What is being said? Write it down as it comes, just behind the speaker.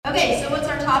Okay, so what's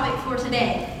our topic for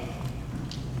today?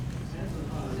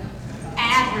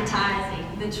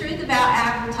 Advertising. The truth about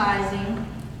advertising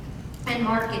and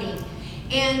marketing.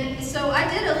 And so I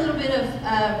did a little bit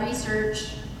of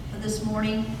research this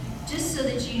morning, just so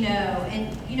that you know.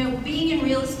 And you know, being in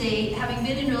real estate, having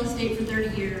been in real estate for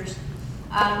 30 years,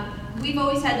 we've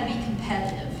always had to be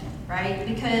competitive, right?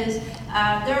 Because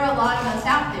there are a lot of us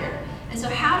out there. And so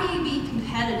how do you be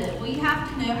competitive? Well, you have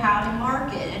to know how to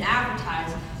market and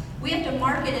advertise. We have to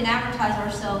market and advertise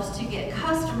ourselves to get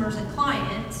customers and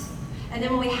clients. And then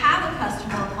when we have a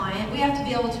customer or client, we have to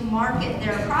be able to market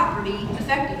their property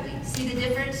effectively. See the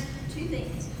difference? Two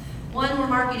things. One, we're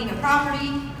marketing a property.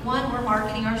 One, we're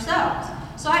marketing ourselves.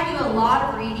 So I do a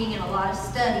lot of reading and a lot of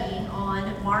studying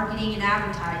on marketing and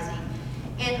advertising.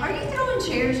 And are you throwing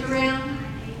chairs around?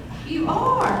 You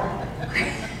are.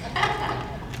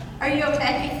 Are you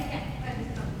okay?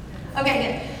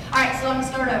 Okay, good. All right, so I'm going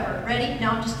to start over. Ready? No,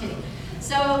 I'm just kidding.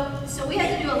 So we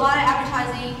had to do a lot of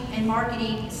advertising and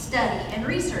marketing study and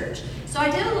research. So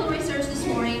I did a little research this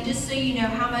morning just so you know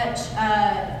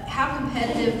how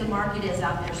competitive the market is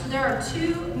out there. So there are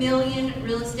 2 million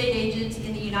real estate agents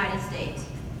in the United States.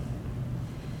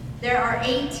 There are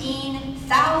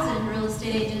 18,000 real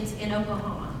estate agents in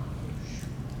Oklahoma.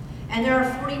 And there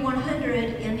are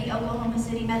 4,100 in the Oklahoma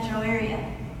City metro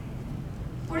area.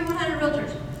 4,100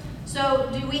 realtors. So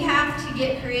do we have to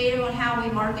get creative on how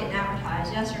we market and advertise?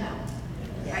 Yes or no?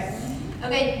 Yes. Right.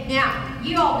 Okay, now,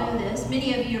 you all know this.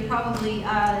 Many of you are probably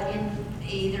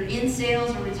either in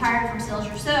sales or retired from sales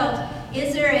yourselves.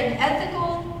 Is there an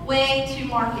ethical way to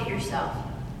market yourself?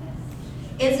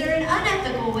 Is there an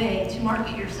unethical way to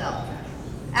market yourself?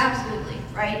 Absolutely,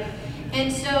 right?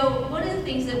 And so one of the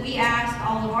things that we ask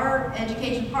all of our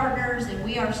education partners and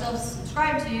we ourselves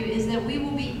subscribe to is that we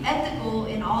will be ethical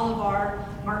in all of our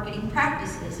marketing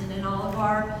practices and in all of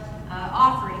our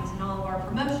offerings and all of our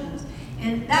promotions.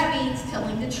 And that means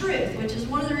telling the truth, which is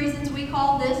one of the reasons we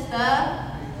call this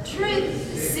the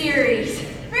Truth Series.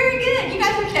 Very good. You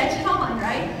guys are catching on,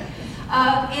 right?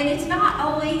 And it's not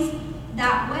always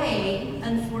that way,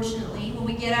 unfortunately. When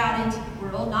we get out into the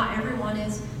world, not everyone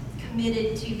is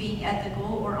committed to being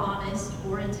ethical or honest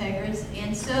or integrous.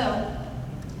 And so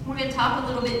we're going to talk a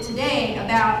little bit today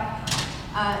about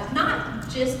not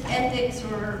just ethics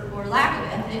or lack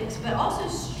of ethics, but also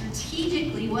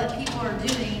strategically what people are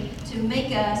doing to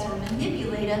make us or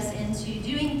manipulate us into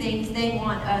doing things they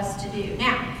want us to do.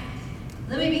 Now,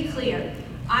 let me be clear.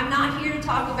 I'm not here to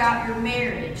talk about your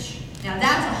marriage. Now,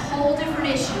 that's a whole different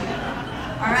issue.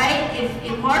 All right?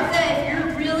 If Martha, if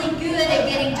you're really good at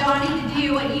getting Johnny to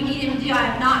do what you need him to do,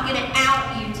 I'm not going to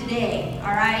out you today.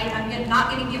 All right? I'm not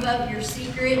going to give up your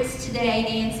secrets today,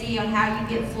 Nancy, on how you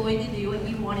get Floyd to do what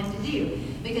you want him to do,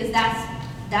 because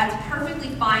that's perfectly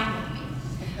fine with me.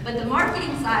 But the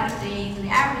marketing side of things and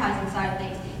the advertising side of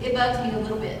things, it bugs me a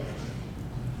little bit.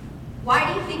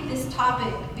 Why do you think this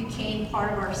topic became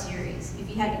part of our series, if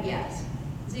you had to guess?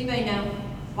 Does anybody know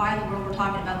why in the world we're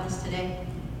talking about this today?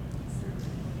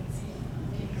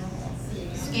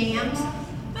 Scams.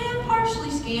 Well, partially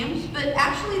scams, but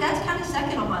actually that's kind of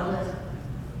second on my list.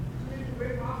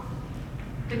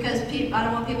 Because I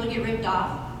don't want people to get ripped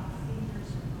off.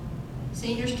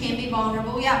 Seniors can be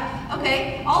vulnerable. Yeah,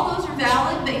 okay, all those are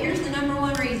valid, but here's the number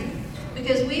one reason.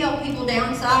 Because we help people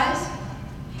downsize,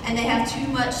 and they have too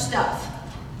much stuff.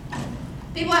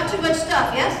 People have too much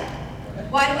stuff, yes?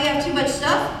 Why do we have too much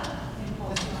stuff?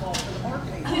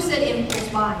 Who said impulse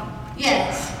buying?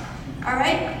 Yes. All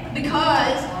right?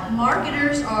 Because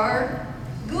marketers are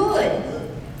good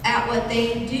at what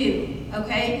they do,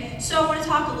 okay? So I want to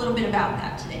talk a little bit about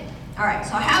that today. All right,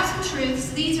 so I have some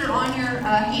truths. These are on your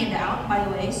handout, by the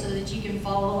way, so that you can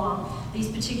follow along these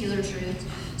particular truths.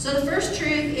 So the first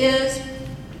truth is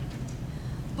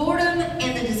boredom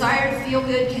and the desire to feel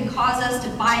good can cause us to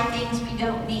buy things we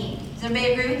don't need. Does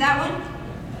everybody agree with that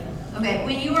one? Okay,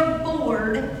 when you are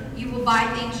bored, you will buy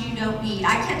things you don't need.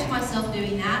 I catch myself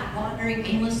doing that, wandering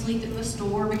aimlessly through a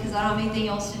store because I don't have anything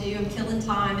else to do. I'm killing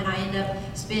time and I end up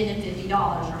spending $50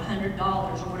 or $100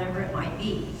 or whatever it might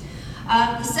be.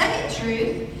 The second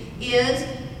truth is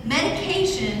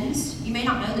medications, you may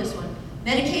not know this one,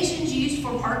 medications used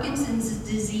for Parkinson's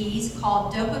disease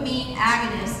called dopamine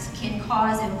agonists can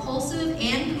cause impulsive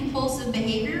and compulsive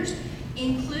behaviors,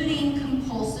 including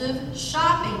compulsive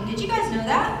shopping. Did you guys know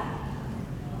that?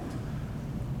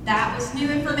 That was new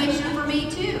information for me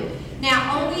too.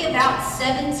 Now, only about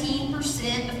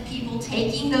 17% of people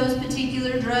taking those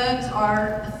particular drugs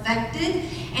are affected,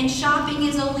 and shopping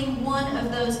is only one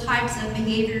of those types of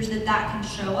behaviors that can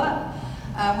show up,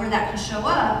 where that can show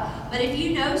up. But if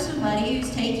you know somebody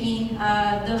who's taking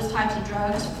those types of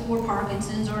drugs for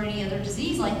Parkinson's or any other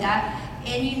disease like that,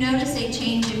 and you notice a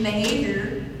change in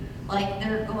behavior, like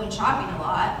they're going shopping a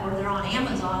lot, or they're on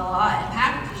Amazon a lot, and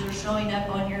packages are showing up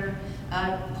on your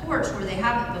porch where they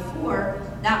haven't before,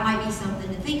 that might be something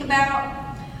to think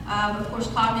about. Of course,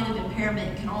 cognitive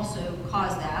impairment can also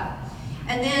cause that.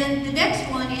 And then the next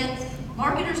one is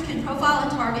marketers can profile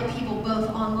and target people both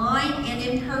online and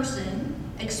in person,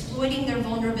 exploiting their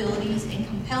vulnerabilities and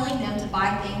compelling them to buy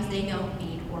things they don't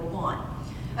need or want.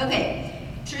 Okay,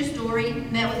 true story,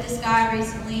 met with this guy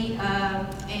recently,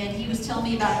 and he was telling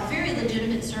me about a very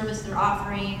legitimate service they're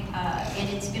offering, and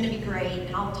it's going to be great,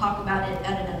 and I'll talk about it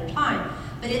at another time.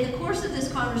 But in the course of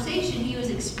this conversation, he was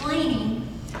explaining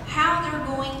how they're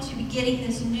going to be getting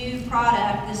this new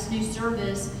product, this new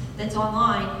service that's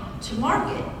online to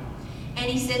market.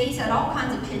 And he said he's had all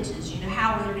kinds of pitches,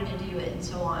 how they're going to do it and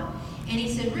so on. And he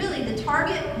said really the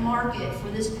target market for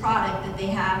this product that they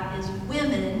have is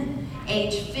women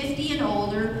age 50 and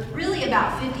older, really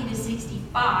about 50 to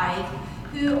 65,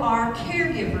 who are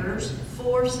caregivers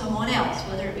for someone else,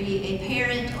 whether it be a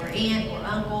parent or aunt or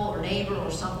uncle or neighbor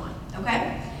or someone,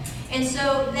 okay? And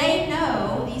so they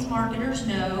know, these marketers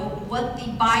know, what the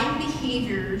buying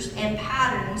behaviors and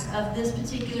patterns of this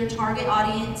particular target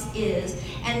audience is,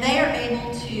 and they are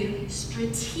able to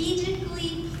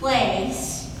strategically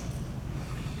place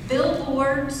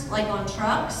billboards, like on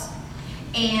trucks,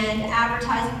 and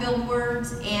advertising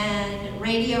billboards, and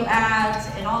radio ads,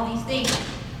 and all these things,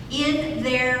 in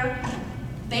their,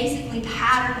 basically,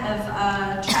 pattern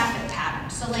of traffic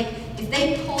patterns. So like, if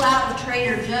they pull out of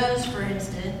Trader Joe's, for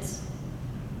instance,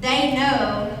 they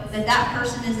know that that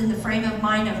person is in the frame of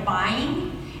mind of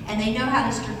buying, and they know how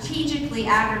to strategically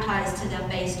advertise to them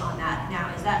based on that.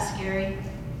 Now, is that scary?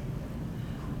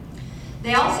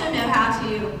 They also know how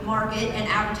to market and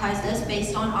advertise this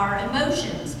based on our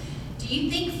emotions. Do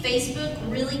you think Facebook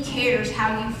really cares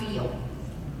how you feel?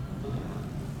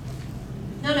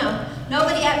 No.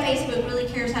 Nobody at Facebook really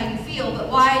cares how you feel, but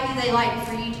why do they like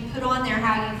for you to put on there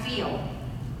how you feel?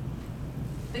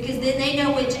 Because then they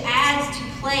know which ads to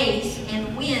place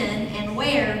and when and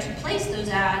where to place those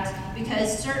ads,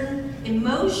 because certain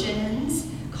emotions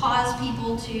cause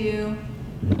people to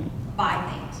buy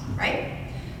things, right?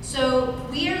 So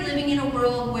we are living in a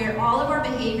world where all of our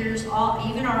behaviors,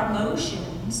 even our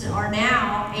emotions, are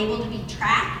now able to be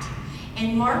tracked,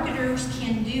 and marketers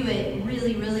can do it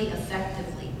really, really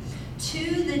effectively.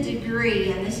 To the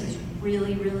degree, and this is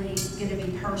really, really going to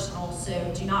be personal,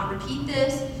 so do not repeat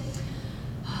this.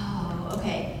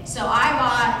 Okay, so I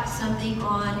bought something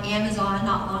on Amazon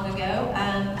not long ago,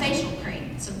 facial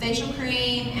cream. Some facial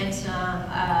cream and some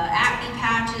acne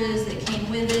patches that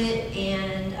came with it,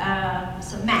 and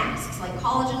some masks, like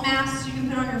collagen masks you can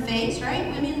put on your face,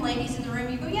 right? Women, ladies in the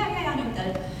room, you go, yeah, I know what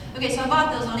that is. Okay, so I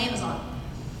bought those on Amazon.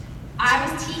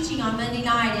 I was teaching on Monday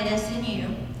night at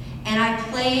SNU, and I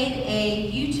played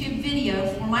a YouTube video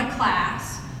for my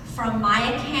class from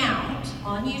my account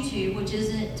on YouTube, which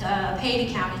isn't a paid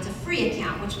account, it's a free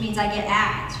account, which means I get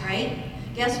ads, right?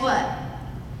 Guess what?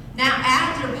 Now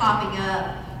ads are popping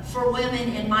up for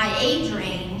women in my age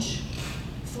range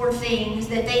for things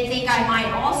that they think I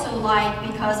might also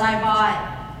like because I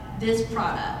bought this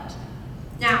product.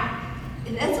 Now,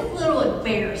 that's a little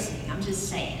embarrassing, I'm just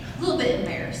saying, a little bit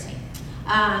embarrassing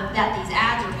that these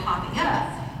ads are popping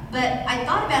up. But I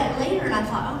thought about it later and I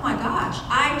thought, oh my gosh,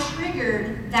 I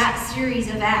triggered that series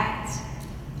of ads.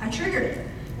 I triggered it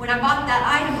when I bought that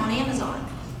item on Amazon,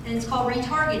 and it's called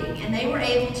retargeting. And they were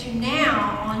able to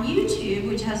now on YouTube,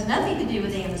 which has nothing to do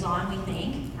with Amazon, we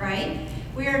think, right?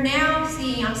 We are now I'm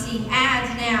seeing ads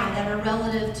now that are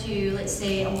relative to, let's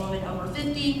say, a woman over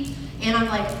 50, and I'm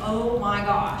like, oh my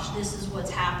gosh, this is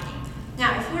what's happening.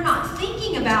 Now, if we're not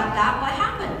thinking about that, what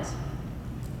happens?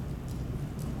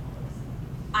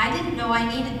 I didn't know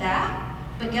I needed that,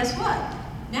 but guess what?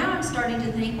 Now I'm starting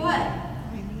to think what?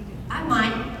 I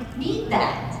might need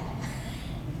that,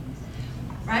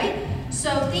 right? So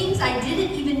things I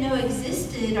didn't even know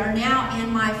existed are now in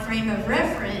my frame of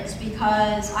reference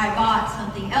because I bought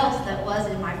something else that was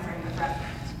in my frame of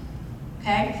reference,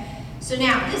 okay? So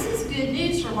now this is good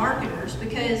news for marketers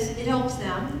because it helps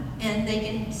them and they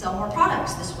can sell more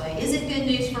products this way. Is it good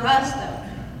news for us though?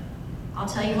 I'll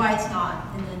tell you why it's not,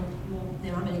 and then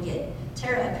I'm going to get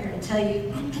Tara up here to tell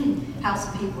you how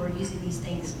some people are using these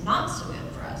things not so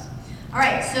good for us. All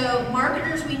right, so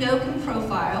marketers we know can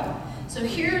profile. So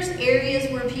here's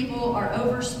areas where people are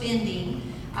overspending.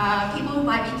 People who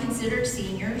might be considered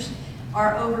seniors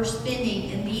are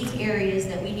overspending in these areas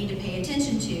that we need to pay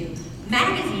attention to.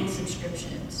 Magazine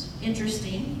subscriptions,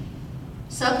 interesting.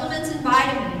 Supplements and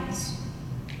vitamins,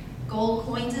 gold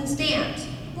coins and stamps,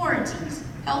 warranties,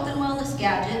 health and wellness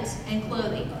gadgets, and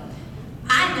clothing.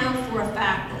 I know for a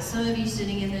fact that some of you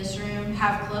sitting in this room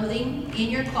have clothing in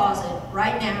your closet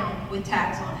right now with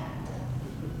tags on it.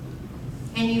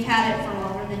 And you've had it for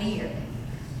longer than a year.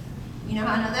 You know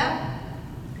how I know that?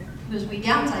 Because we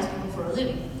downsize people for a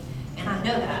living. And I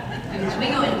know that. Because we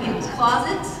go into people's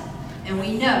closets and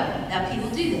we know that people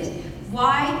do this.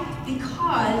 Why?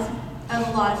 Because of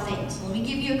a lot of things. So let me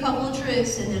give you a couple of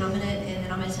truths and then I'm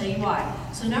gonna tell you why.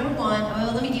 So number one,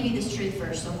 let me give you this truth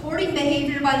first. So hoarding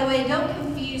behavior, by the way, don't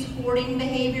confuse hoarding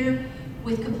behavior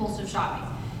with compulsive shopping.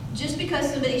 Just because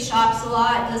somebody shops a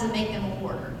lot doesn't make them a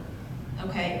hoarder.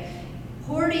 Okay?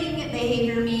 Hoarding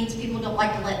behavior means people don't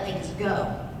like to let things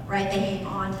go, right? They hang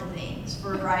on to things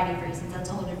for a variety of reasons. That's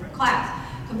a whole different class.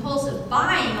 Compulsive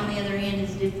buying, on the other hand,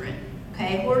 is different.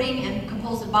 Okay, hoarding and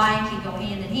compulsive buying can go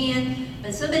hand in hand,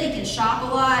 but somebody can shop a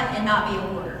lot and not be a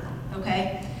hoarder.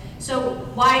 Okay, so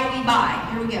why do we buy?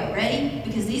 Here we go. Ready?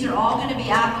 Because these are all going to be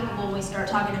applicable when we start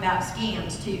talking about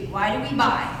scams too. Why do we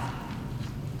buy?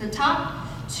 The top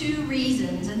two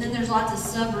reasons, and then there's lots of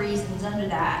sub-reasons under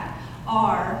that,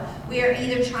 are we are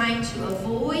either trying to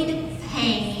avoid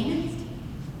pain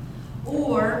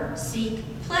or seek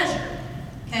pleasure.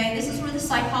 Okay, this is where the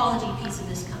psychology piece of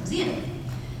this comes in.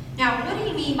 Now, what do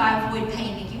you mean by avoid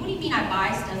pain, Nikki? What do you mean I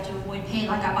buy stuff to avoid pain?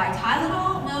 Like I buy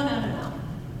Tylenol? No.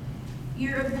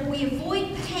 We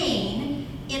avoid pain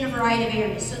in a variety of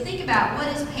areas. So think about, what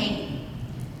is pain?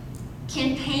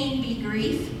 Can pain be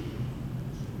grief?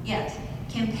 Yes.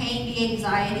 Can pain be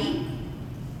anxiety?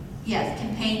 Yes.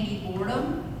 Can pain be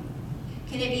boredom?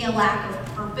 Can it be a lack of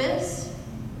purpose?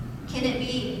 Can it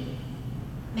be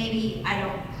maybe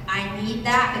I need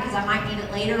that because I might need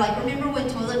it later? Like, remember when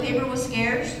toilet paper was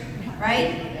scarce,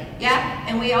 right? Yeah,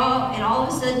 and all of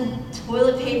a sudden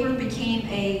toilet paper became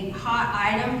a hot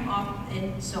item,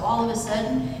 and so all of a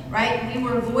sudden, right, we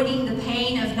were avoiding the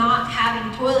pain of not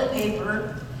having toilet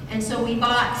paper, and so we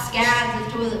bought scads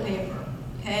of toilet paper,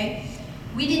 okay?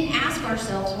 We didn't ask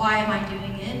ourselves, why am I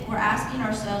doing it? We're asking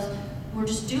ourselves, we're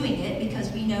just doing it because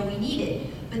we know we need it.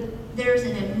 But there's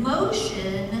an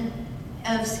emotion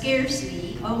of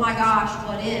scarcity, oh my gosh,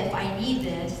 what if I need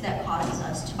this, that causes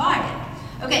us to buy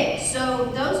it. Okay, so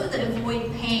those are the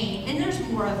avoid pain, and there's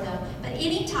more of them, but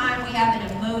anytime we have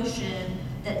an emotion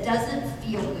that doesn't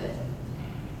feel good,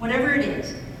 whatever it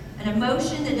is, an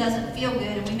emotion that doesn't feel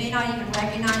good, and we may not even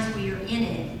recognize we are in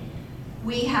it,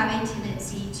 we have a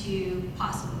tendency to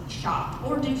possibly shop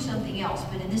or do something else,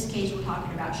 but in this case we're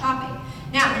talking about shopping.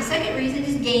 Now, the second reason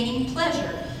is gaining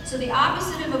pleasure. So the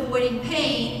opposite of avoiding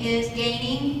pain is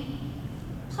gaining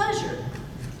pleasure.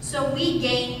 So we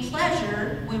gain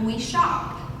pleasure when we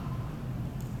shop.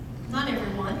 Not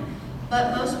everyone,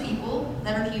 but most people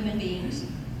that are human beings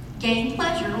gain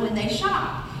pleasure when they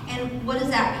shop. And what does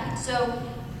that mean? So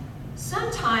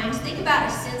sometimes think about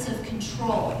a sense of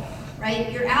control,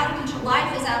 right? You're out of control,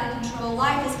 life is out of control,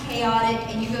 life is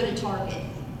chaotic, and you go to Target.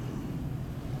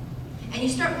 And you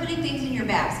start putting things in your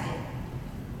basket.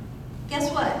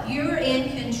 Guess what? You're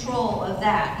in control of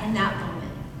that in that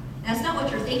moment. That's not what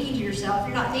you're thinking to yourself.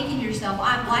 You're not thinking to yourself,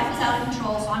 life is out of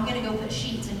control, so I'm going to go put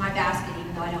sheets in my basket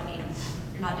even though I don't need them.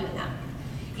 You're not doing that.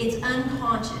 It's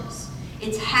unconscious.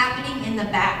 It's happening in the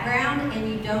background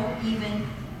and you don't even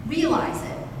realize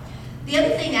it. The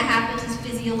other thing that happens is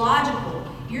physiological.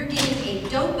 You're getting a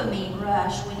dopamine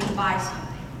rush when you buy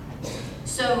something.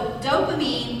 So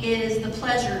dopamine is the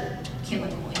pleasure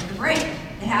chemical in your brain.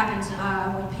 It happens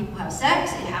when people have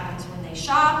sex, it happens when they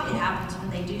shop, it happens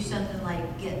when they do something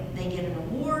like they get an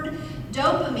award.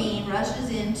 Dopamine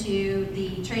rushes into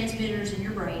the transmitters in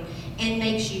your brain and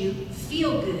makes you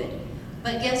feel good.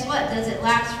 But guess what? Does it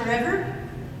last forever?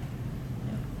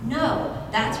 No.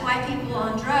 That's why people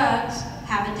on drugs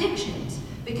have addictions.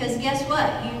 Because guess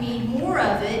what? You need more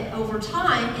of it over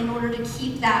time in order to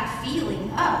keep that feeling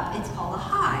up. It's called a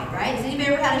high, right? Has anybody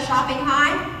ever had a shopping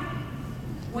high?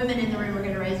 Women in the room are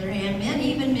going to raise their hand. Men,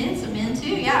 even men, some men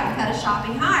too. Yeah, we've had a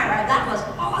shopping high, right? That was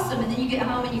awesome. And then you get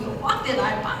home and you go, why did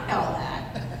I buy all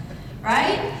that?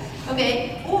 Right?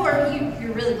 Okay, or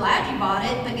you're really glad you bought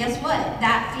it, but guess what?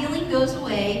 That feeling goes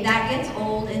away, that gets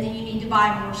old, and then you need to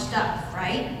buy more stuff,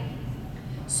 right?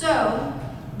 So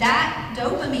that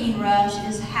dopamine rush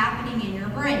is happening in your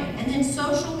brain. And then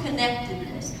social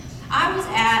connectedness. I was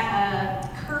at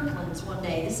Kirkland's one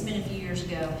day, this has been a few years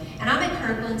ago, and I'm at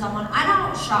Kirkland's, I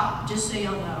don't shop, just so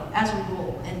y'all know, as a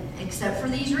rule, and except for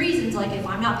these reasons, like if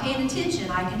I'm not paying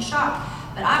attention, I can shop.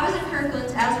 But I was at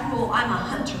Kirkland's, as a rule, I'm a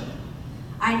hunter.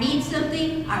 I need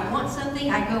something, I want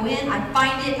something, I go in, I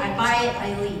find it, I buy it,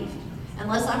 I leave.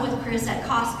 Unless I'm with Chris at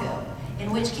Costco,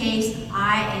 in which case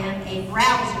I am a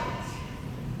browser.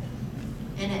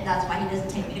 And that's why he doesn't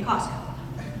take me to Costco.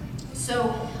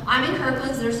 So I'm in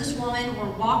Kirkland's, there's this woman, we're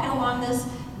walking along this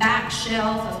back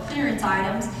shelf of clearance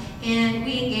items, and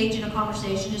we engage in a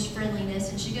conversation, just friendliness,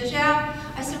 and she goes, yeah.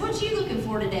 I said, what you looking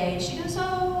for today? And she goes,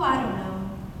 oh, I don't know.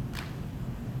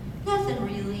 Nothing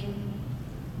really.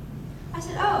 I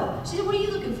said, oh. She said, what are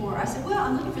you looking for? I said, well,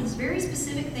 I'm looking for this very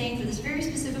specific thing, for this very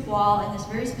specific wall, in this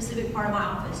very specific part of my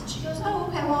office. And she goes, oh,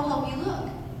 okay, well, I'll help you look.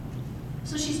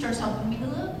 So she starts helping me to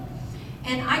look.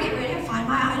 And I get ready to find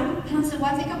my item, and I said,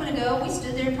 well, I think I'm gonna go. We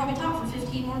stood there and probably talked for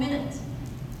 15 more minutes.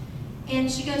 And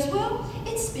she goes, well,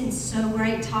 it's been so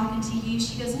great talking to you.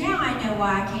 She goes, now I know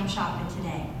why I came shopping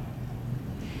today.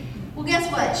 Well,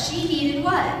 guess what? She needed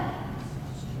what?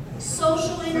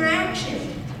 Social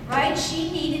interaction, right? She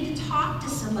needed to talk to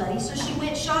somebody, so she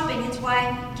went shopping. It's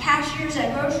why cashiers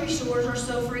at grocery stores are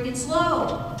so freaking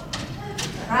slow,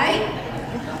 right?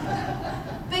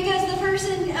 Because the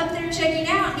person up there checking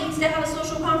out needs to have a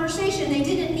social conversation. They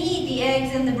didn't need the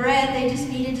eggs and the bread. They just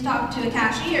needed to talk to a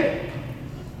cashier.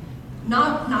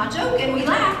 Not joking, we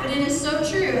laugh, but it is so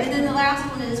true. And then the last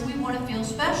one is we want to feel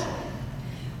special.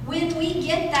 When we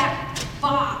get that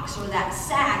box or that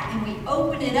sack and we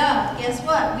open it up, guess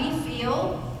what? We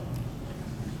feel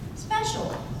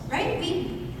special, right?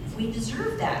 We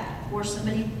deserve that, or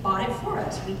somebody bought it for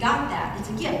us. We got that. It's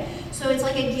a gift. So it's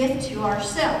like a gift to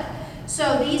ourselves.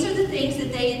 So these are the things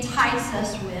that they entice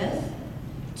us with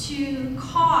to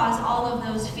cause all of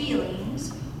those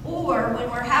feelings. Or when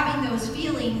we're having those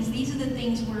feelings, these are the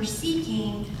things we're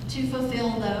seeking to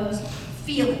fulfill those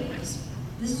feelings.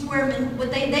 This is where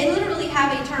what they literally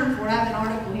have a term for it. I have an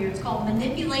article here. It's called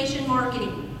manipulation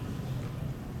marketing.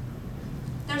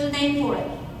 There's a name for it.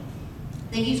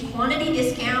 They use quantity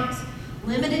discounts,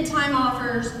 limited time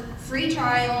offers, free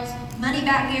trials, money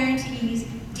back guarantees,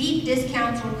 deep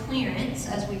discounts or clearance,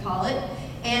 as we call it,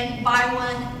 and buy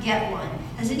one, get one.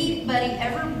 Has anybody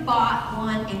ever bought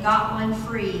one and got one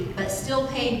free, but still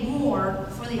paid more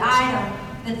for the item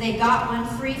that they got one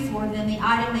free for than the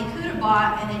item they could have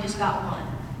bought and they just got one?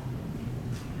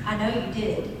 I know you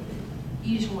did.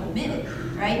 You just won't admit it,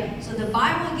 right? So the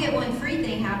buy one, get one free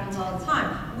thing happens all the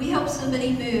time. We help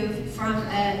somebody move from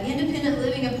an independent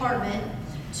living apartment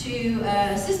to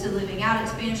assisted living out at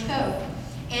Spanish Cove.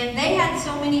 And they had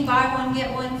so many buy one,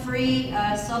 get one free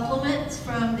supplements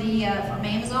from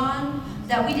Amazon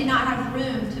that we did not have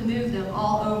room to move them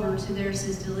all over to their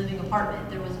assisted living apartment.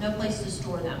 There was no place to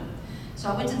store them. So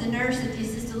I went to the nurse at the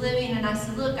assisted living and I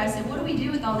said, look, what do we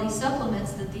do with all these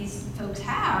supplements that these folks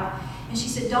have? And she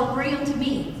said, don't bring them to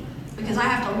me because I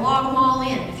have to log them all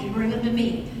in if you bring them to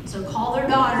me. So call their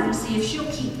daughter and see if she'll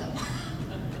keep them.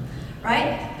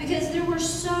 Right? Because there were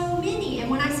so many.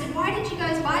 And when I said, why did you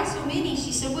guys buy so many?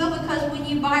 She said, well, because when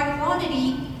you buy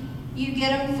quantity, you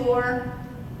get them for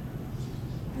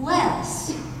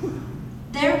less.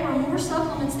 There were more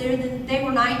supplements there than, they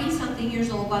were 90-something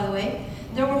years old, by the way.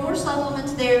 There were more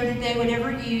supplements there than they would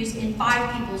ever use in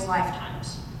 5 people's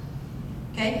lifetimes.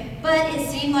 Okay? But it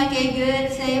seemed like a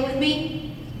good, say it with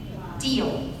me,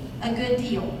 deal. A good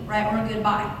deal, right? Or a good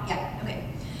buy. Yeah, okay.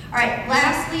 All right,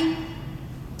 lastly,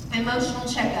 emotional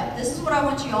checkup. This is what I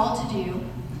want you all to do,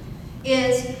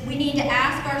 is we need to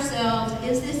ask ourselves,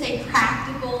 is this a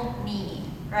practical need,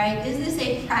 right? Is this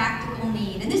a practical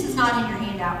need? And this is not in your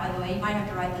handout, by the way. You might have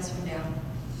to write this one down.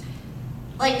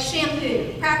 Like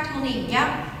shampoo, practical need,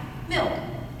 yeah? Milk.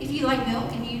 If you like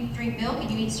milk and you drink milk and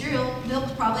you eat cereal,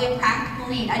 milk's probably a practical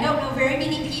need. I don't know very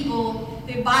many people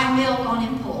who buy milk on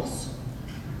impulse,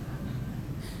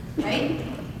 right?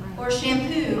 Or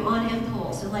shampoo on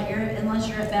impulse, unless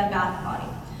you're at Bed Bath &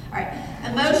 Body. All right,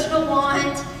 emotional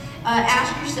want.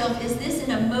 Ask yourself, is this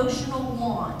an emotional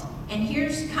want? And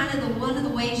here's kind of one of the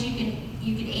ways you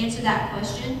can answer that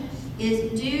question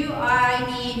is, do I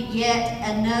need yet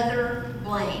another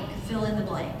blank? Fill in the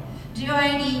blank. Do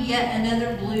I need yet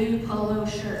another blue polo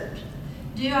shirt?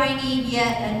 Do I need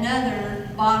yet another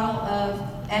bottle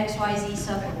of XYZ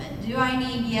supplement? Do I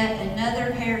need yet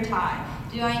another hair tie?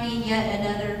 Do I need yet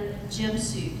another gym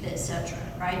suit, etc.,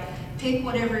 right? Pick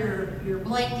whatever your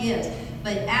blank is,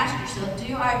 but ask yourself,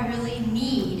 do I really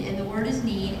need, and the word is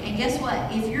need, and guess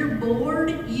what? If you're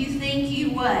bored, you think you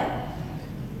what?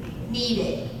 Need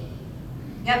it.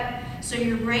 Yep. So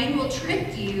your brain will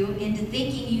trick you into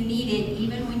thinking you need it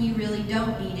even when you really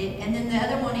don't need it. And then the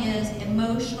other one is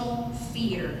emotional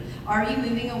fear. Are you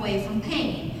moving away from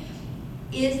pain?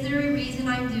 Is there a reason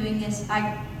I'm doing this?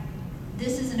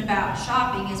 This isn't about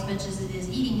shopping as much as it is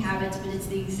eating habits, but it's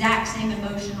the exact same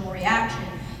emotional reaction.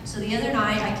 So the other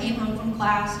night, I came home from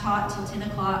class, taught till 10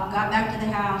 o'clock, got back to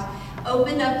the house,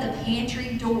 opened up the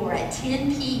pantry door at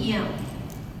 10 p.m.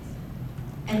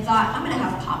 and thought, I'm gonna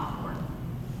have popcorn.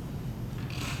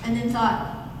 and then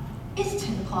thought, it's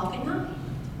 10 o'clock at night.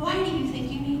 Why do you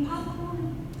think you need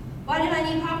popcorn? Why did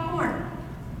I need popcorn?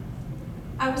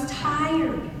 I was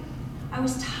tired. I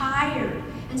was tired.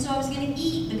 And so I was going to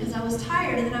eat because I was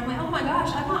tired. And then I'm like, oh my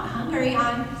gosh, I'm not hungry.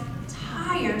 I'm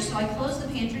tired. So I closed the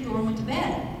pantry door and went to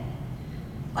bed.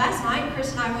 Last night,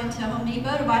 Chris and I went to Home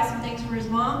Depot to buy some things for his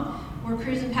mom. We're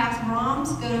cruising past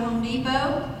Brahms, go to Home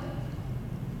Depot.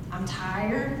 I'm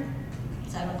tired.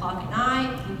 7 o'clock at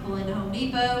night, we pull into Home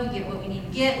Depot, we get what we need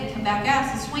to get, we come back out,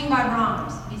 I said, swing by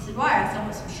Brahms. He said, why? I said, I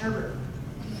want some sherbet.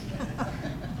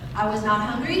 I was not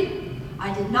hungry.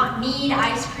 I did not need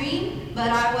ice cream, but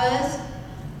I was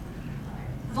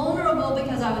vulnerable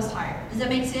because I was tired. Does that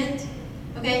make sense?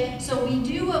 Okay, so we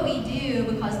do what we do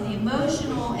because of the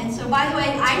emotional, and so by the way,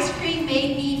 ice cream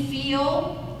made me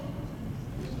feel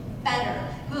better,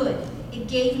 good. It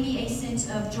gave me a sense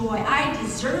of joy. I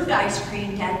deserved ice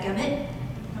cream, dadgummit.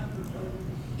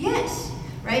 Yes,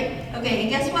 right? Okay, and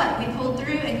guess what? We pulled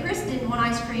through, and Chris didn't want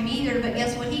ice cream either, but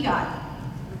guess what he got?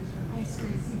 Ice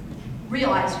cream. Real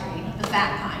ice cream, the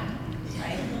fat kind,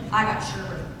 right? I got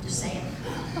sherbet, just saying.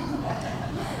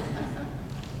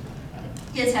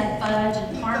 His had fudge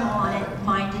and caramel on it,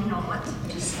 mine did not,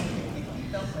 just saying.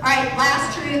 All right,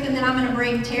 last truth, and then I'm gonna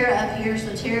bring Tara up here,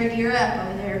 so Tara, gear up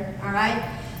over there, all right?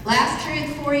 Last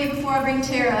truth for you before I bring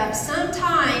Tara up.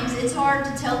 Sometimes it's hard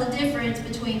to tell the difference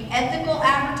between ethical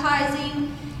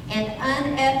advertising and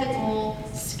unethical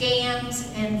scams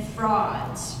and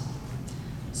frauds.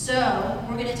 So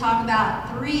we're going to talk about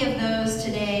 3 of those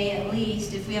today at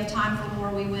least. If we have time for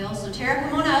more, we will. So Tara,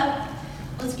 come on up.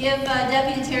 Let's give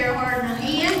Deputy Tara Harden a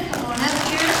hand. Come on up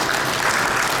here.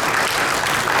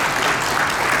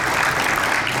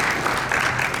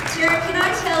 Tara, can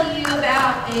I tell you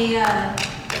about a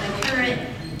current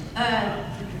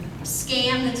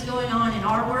scam that's going on in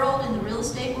our world, in the real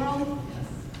estate world?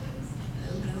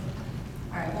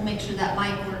 All right, we'll make sure that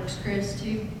mic works, Chris,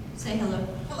 too. Say hello.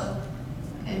 Hello.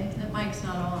 Okay, that mic's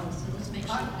not on, so let's make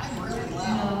sure. I'm really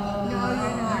loud. No,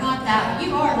 you're not that.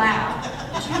 You are loud,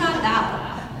 but you're not that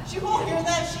loud. She won't hear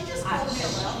that. She just called me a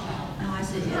loud mouth. No, I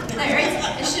said, yeah. There,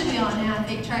 it should be on now. I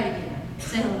think. Try it again.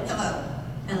 Say hello. Hello.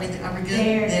 Are we good?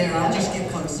 There, I'll okay. just get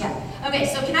closer. Yeah. Okay,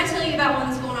 so can I tell you about one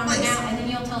that's going on right Please. now, and then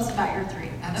you'll tell us about your 3.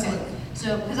 Absolutely. Okay.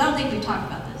 So, because I don't think we've talked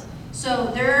about this.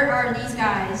 So there are these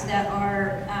guys that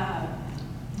are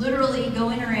literally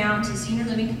going around to senior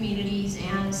living communities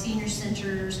and senior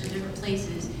centers and different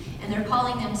places, and they're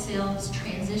calling themselves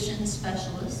transition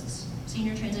specialists,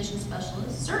 senior transition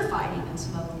specialists, certified even,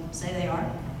 some of them say they are.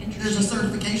 There's a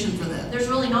certification for that. There's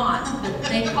really not, but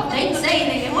they say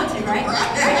anything they want to, right?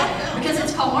 Right? Because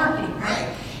it's called marketing,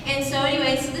 right? And so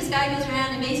anyway, so this guy goes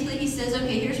around and basically he says,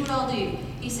 okay, here's what I'll do.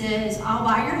 He says, I'll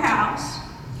buy your house,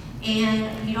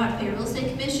 and you don't have to pay a real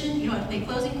estate commission, you don't have to pay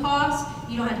closing costs,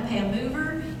 you don't have to pay a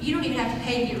mover, you don't even have to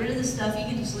pay to get rid of the stuff, you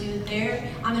can just leave it there.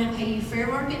 I'm gonna pay you fair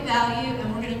market value,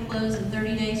 and we're gonna close in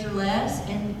 30 days or less,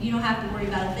 and you don't have to worry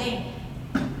about a thing.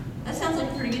 That sounds like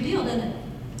a pretty good deal, doesn't it?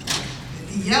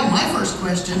 Yeah, my first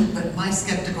question, but my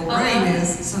skeptical brain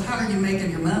is, so how are you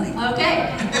making your money?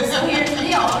 Okay, so here's the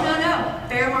deal. Oh, no.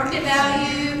 Fair market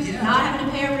value, not having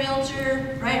to pay a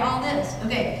realtor, right? All this.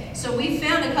 Okay, so we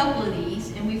found a couple of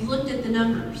these, and we've looked at the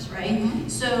numbers, right? Mm-hmm.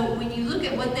 So when you look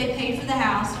at what they paid for the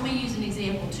house, I'm going to use an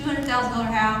example. $200,000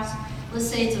 house, let's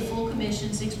say it's a full commission,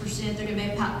 6%. They're going to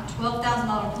pay about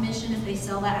 $12,000 commission if they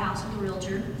sell that house with a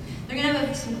realtor. They're going to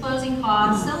have some closing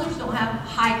costs. Sellers don't have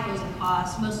high closing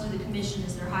costs. Mostly the commission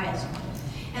is their highest one.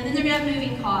 And then they're going to have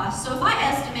moving costs. So if I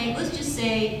estimate, let's just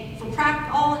say, for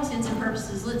all intents and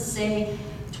purposes, let's say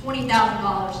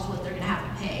 $20,000 is what they're going to have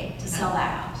to pay to sell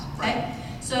that house. Okay?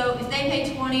 So if they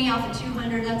pay 20 off of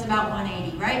 200, that's about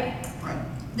 180, right? Right.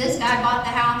 This guy bought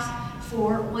the house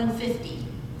for 150.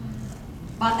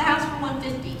 Bought the house for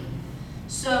 150.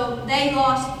 So they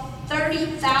lost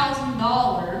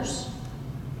 $30,000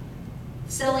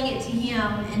 selling it to him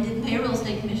and didn't pay a real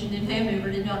estate commission, didn't pay a mover,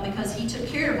 didn't know it because he took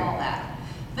care of all that.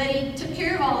 But he took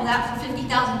care of all of that for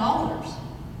 $50,000.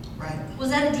 Right. Was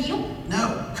that a deal?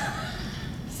 No.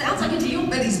 Sounds like a deal.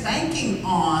 But he's banking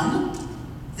on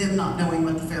them not knowing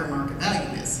what the fair market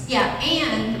value is. Yeah,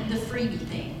 and the freebie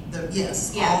thing.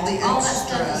 Yes, Yeah, all the all that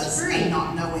stuff is extras free. and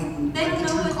not knowing They what don't the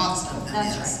know true what cost of them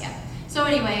That's is. right, yeah. So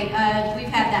anyway, we've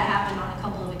had that happen on a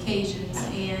couple of occasions,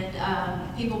 and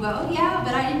people go, oh yeah,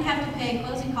 but I didn't have to pay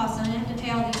closing costs, and I didn't have to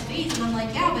pay all these fees, and I'm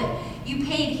like, yeah, but you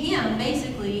paid him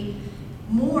basically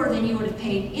more than you would have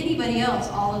paid anybody else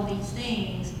all of these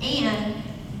things, and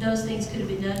those things could have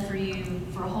been done for you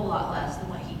for a whole lot less than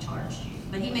what he charged you.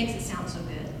 But he makes it sound so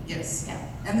good. Yes. Yeah.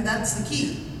 And that's the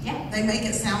key. Yeah. They make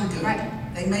it sound good. Right.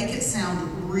 They make it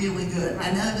sound really good.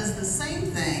 And that is the same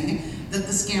thing that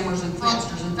the scammers and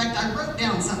fraudsters, in fact, I wrote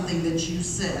down something that you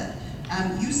said.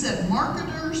 You said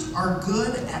marketers are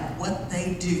good at what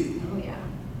they do. Oh, yeah.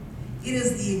 It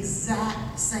is the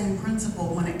exact same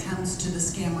principle when it comes to the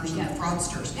scammers and the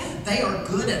fraudsters. Yeah. They are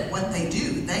good at what they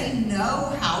do. They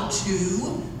know how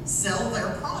to sell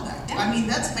their product. Yeah. I mean,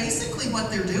 that's basically what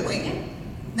they're doing. Yeah.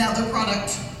 Now, their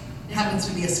product happens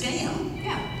to be a scam.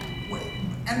 Yeah.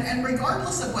 And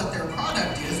regardless of what their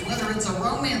product is, whether it's a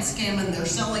romance scam and they're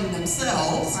selling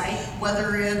themselves, Right.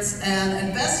 whether it's an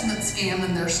investment scam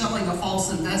and they're selling a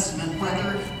false investment,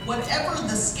 whatever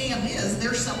the scam is,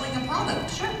 they're selling a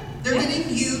product. Sure. They're Yeah.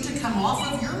 getting you to come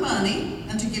off of your money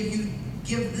and to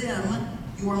give them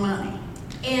your money.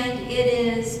 And it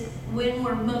is when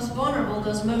we're most vulnerable,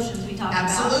 those emotions we talked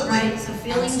Absolutely. about, right? So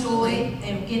feeling Absolutely. joy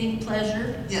and getting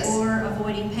pleasure, Yes. or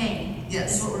avoiding pain.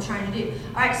 Yes. Is what we're trying to do.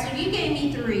 All right, so you gave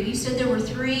me 3. You said there were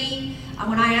 3,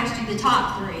 when I asked you the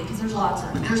top 3, because there's lots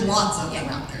of them. There's lots of them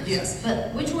Yeah. out there, yes.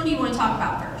 But which one do you want to talk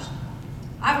about first?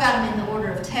 I've got them in the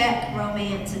order of tech,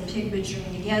 romance, and pig butchering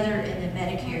together, and then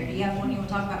Medicare. Do you have one you want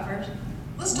to talk about first?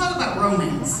 Let's talk about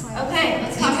romance. Okay,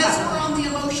 let's talk Because about we're on the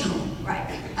emotional. Right.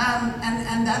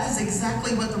 And that is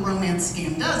exactly what the romance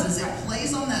scam does, is it Right.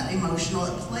 plays on that emotional,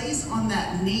 it plays on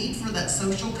that need for that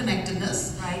social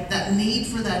connectedness, Right. that need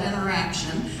for that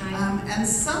interaction. Right. And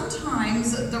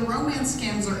sometimes the romance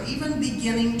scams are even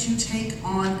beginning to take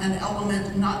on an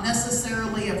element not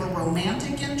necessarily of a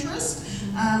romantic interest,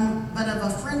 but of a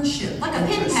friendship Like a pen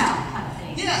interest. pal kind of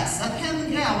thing. Yes, like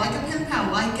a pen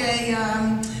pal, like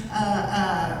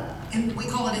we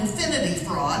call it infinity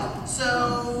fraud.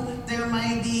 So there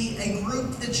may be a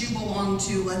group that you belong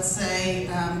to, let's say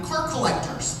car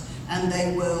collectors, and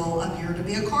they will appear to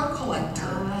be a car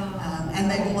collector, and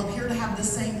they will appear to have the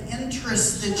same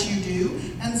interests that you do.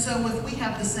 And so if we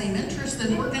have the same interest,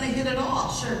 then we're going to hit it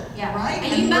off. Sure, yeah. Right?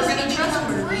 And you we're must gonna be become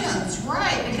trustworthy. friends,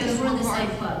 right? Because we're in the same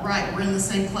club. Right, we're in the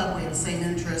same club, we have the same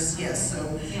interests, yes.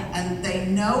 So, Yeah. and they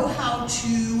know how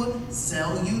to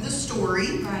sell you the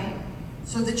story Right.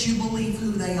 so that you believe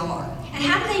who they are. And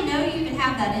how do they know you even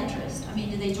have that interest? I mean,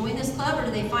 do they join this club, or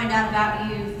do they find out about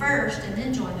you first and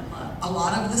then join the club? A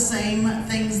lot of the same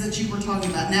things that you were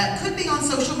talking about. Now, it could be on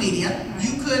social media. Right.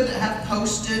 You could have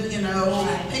posted,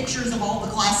 Right. pictures of all the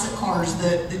classic cars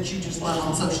that you just love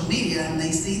on social media, and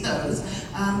they see those.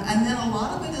 And then a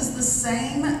lot of it is the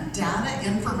same data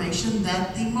information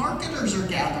that the marketers are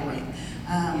gathering.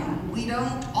 We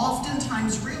don't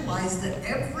oftentimes realize that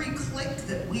every click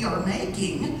that we are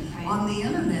making Right. on the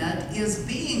internet is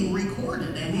being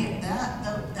recorded, and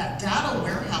that data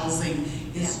warehousing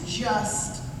is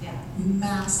just Yeah.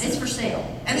 massive. It's for sale.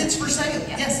 And it's for sale.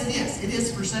 Yeah. Yes, it is. It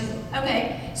is for sale.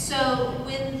 Okay, so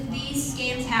when these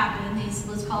scams happen, these,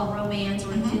 let's call them romance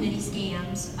or infinity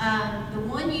scams, the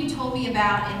one you told me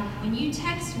about, and when you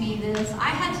text me this, I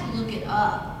had to look it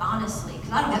up, honestly,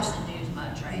 because I don't watch the news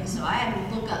much, right? So I had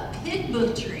to look up pig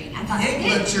butchering. I thought, Pig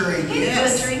butchering, Pig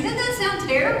yes. butchering, doesn't that sound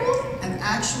terrible? And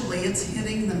actually, it's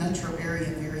hitting the metro area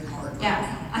very hard right Yeah,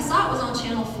 now. I saw it was on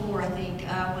Channel 4, I think,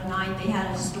 one night. They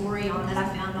had a story on it I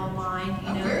found online,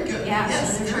 Oh, very good. Yeah,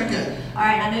 Yes, so they're very trying to. good. All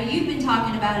right, I know you've been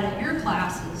talking about it at your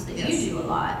classes, that Yes. you do a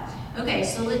lot. Okay,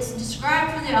 so let's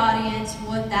describe for the audience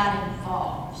what that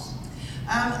involves.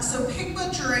 So pig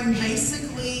butchering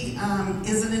basically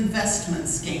is an investment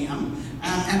scam,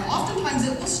 and oftentimes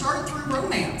it will start through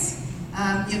romance.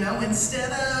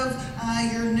 Instead of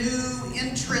your new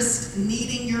interest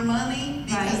needing your money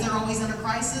because Right. they're always in a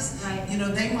crisis, Right.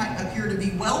 they might appear to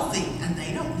be wealthy and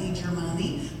they don't need your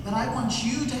money, but I want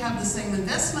you to have the same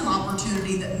investment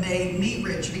opportunity that made me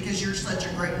rich because you're such a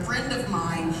great friend of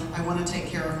mine. I want to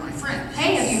take care of my friend.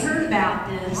 Hey, have you heard about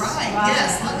this? Right,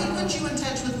 yes. Let me put you in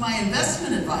touch with my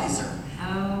investment advisor.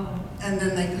 Oh, And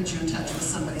then they put you in touch with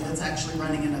somebody that's actually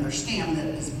running another scam that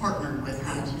is partnered with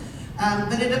it.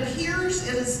 But it appears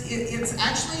it's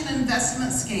actually an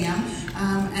investment scam,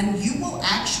 and you will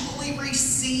actually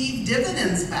receive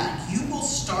dividends back. You will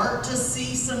start to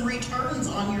see some returns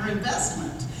on your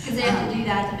investment. because they have to do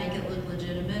that to make it look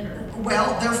legitimate, or?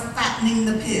 Well, they're fattening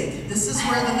the pig. This is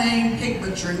where the name pig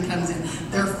butchering comes in.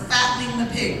 They're fattening the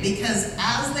pig because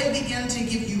as they begin to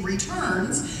give you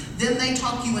returns, then they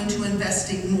talk you into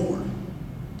investing more.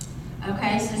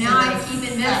 Okay, so now I they're keep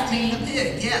fattening investing, the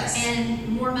pig, yes. and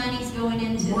more money's going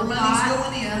into the More money's pot.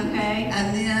 going in, Okay.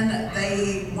 and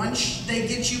then once they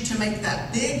get you to make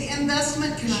that big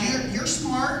investment, because Right. you're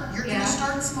smart, you're Yeah. gonna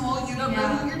start small, you don't know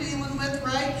Yeah. who you're dealing with,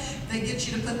 right? They get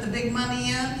you to put the big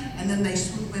money in, and then they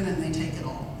swoop in and they take it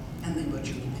all, and they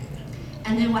butcher the pig.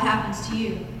 And then what happens to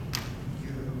you?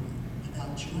 You're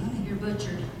without your money. You're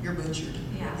butchered. You're butchered.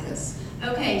 Yeah. Yes.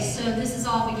 Okay, so this is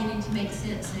all beginning to make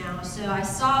sense now. So I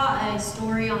saw a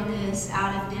story on this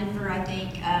out of Denver, I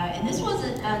think, and this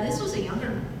was a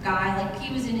younger guy, like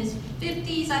he was in his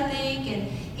 50s, I think, and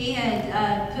he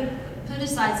had put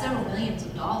aside several millions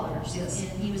of dollars, Yes.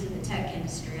 and he was in the tech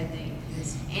industry, I think.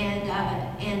 Yes.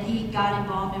 And he got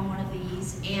involved in one of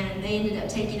these, and they ended up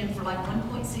taking him for like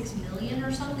 1.6 million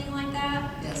or something like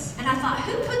that. Yes. And I thought,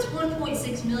 who puts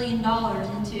 1.6 million dollars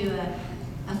into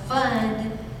a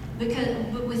fund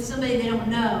with somebody they don't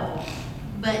know?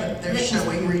 But they're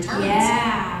showing returns.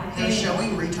 Yeah. Okay. They're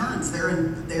showing returns.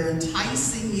 They're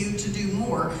enticing you to do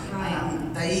more.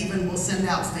 Right. They even will send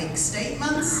out fake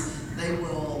statements. They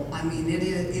will. I mean, it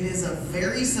is a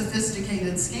very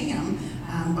sophisticated scam.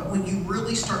 But when you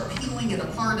really start peeling it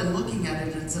apart and looking at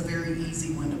it, it's a very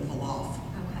easy one to pull off.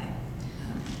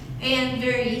 Okay. And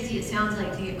very easy, it sounds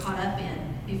like, to get caught up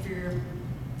in if you're a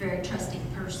very trusting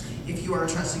person. If you are a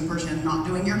trusting person, not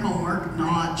doing your homework,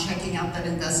 not checking out that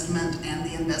investment and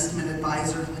the investment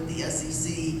advisor with the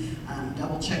SEC,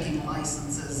 double checking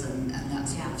licenses and that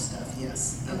sort of stuff.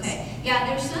 Yes. Okay. Yeah,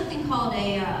 there's something called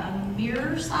a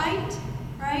mirror site,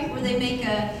 right? Where they make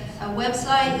a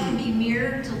website can be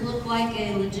mirrored to look like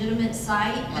a legitimate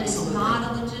site, but Absolutely. it's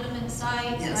not a legitimate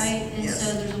site, Yes. right? And Yes.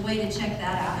 so there's a way to check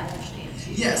that out, I understand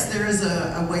too. Yes, there is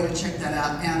a way to check that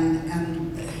out,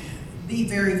 and be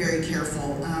very, very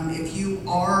careful. If you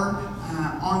are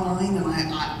online, and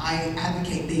I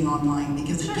advocate being online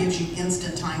because it gives you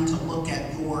instant time to look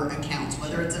at your accounts,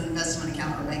 whether it's an investment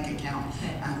account or a bank account,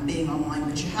 being online,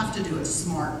 but you have to do it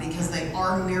smart because they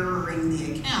are mirroring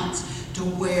the accounts to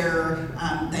where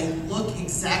they look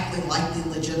exactly like the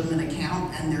legitimate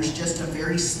account, and there's just a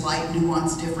very slight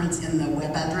nuance difference in the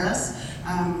web address.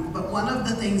 But one of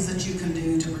the things that you can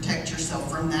do to protect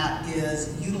yourself from that is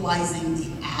utilizing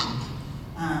the app.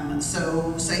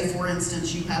 So say for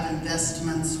instance you have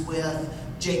investments with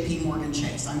JP Morgan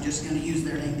Chase. I'm just going to use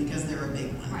their name because they're a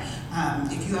big one.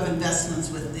 Right. If you have investments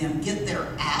with them, get their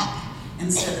app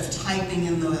instead of typing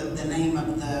in the name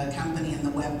of the company in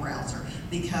the web browser,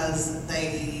 because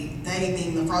they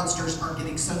being the fraudsters are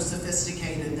getting so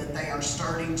sophisticated that they are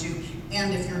starting to,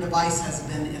 and if your device has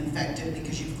been infected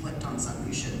because you've clicked on something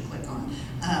you shouldn't click on,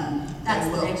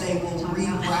 they will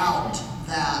reroute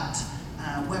that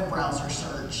web browser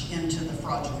search into the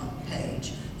fraudulent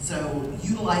page. So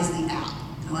utilize the app.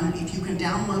 If you can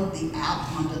download the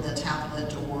app onto the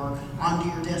tablet or onto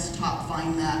your desktop,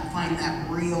 find that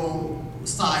real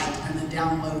site and then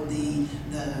download the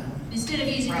Instead of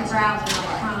using a browser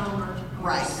like Chrome or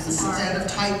right. Safari. Instead of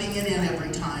typing it in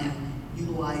every time,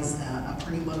 utilize a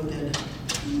preloaded,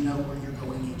 you know where you're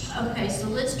going each time. Okay, so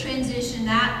let's transition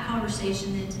that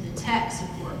conversation into the tech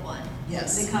support one.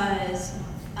 Yes. Because,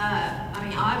 I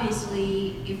mean,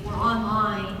 obviously, if we're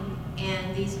online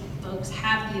and these folks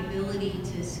have the ability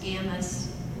to scam us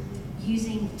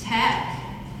using tech,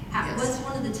 what's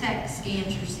one of the tech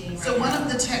scams you're seeing right So now? one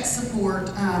of the tech support,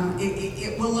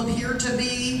 it will appear to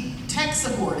be tech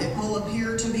support. It will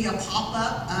appear to be a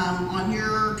pop-up on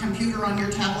your computer, on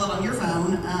your tablet, on your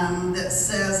phone that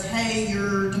says, hey,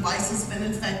 your device has been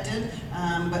infected,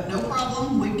 but no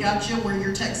problem, we've got you. We're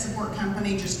your tech support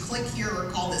company. Just click here or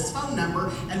call this phone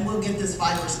number and we'll get this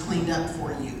virus cleaned up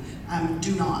for you.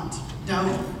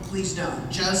 Please don't.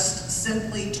 Just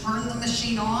simply turn the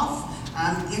machine off.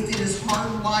 If it is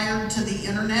hardwired to the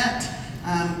internet,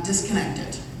 disconnect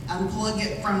it. Unplug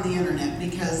it from the internet,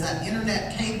 because that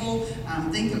internet cable,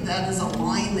 think of that as a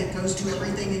line that goes to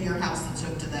everything in your house that's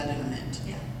hooked to that internet.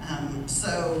 Yeah.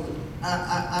 So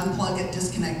unplug it,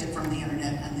 disconnect it from the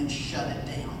internet, and then shut it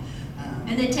down.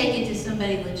 And then take it to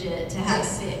somebody legit to have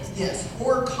it fixed. Yes,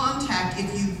 or contact,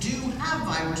 if you do have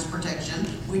virus protection,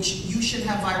 which you should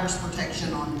have virus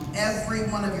protection on every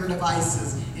one of your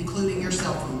devices, including your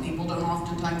cell phone. People don't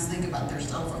oftentimes think about their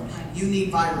cell phone. You need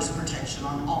virus protection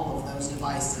on all of those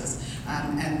devices.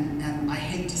 And I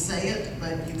hate to say it,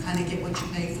 but you kind of get what you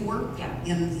pay for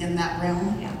in that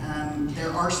realm.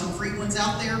 There are some free ones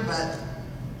out there, but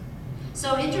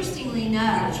so interestingly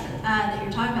enough, that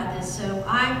you're talking about this, so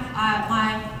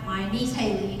my niece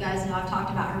Haley, you guys know I've talked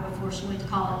about her before. She went to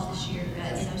college this year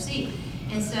at NOC,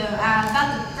 and so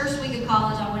about the first week of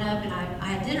college, I went up and I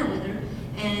had dinner with her,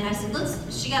 and I said,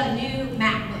 she got a new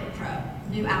MacBook Pro,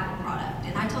 new Apple product,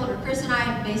 and I told her, Chris and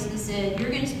I basically said, you're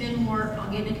going to spend more on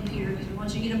getting a computer because we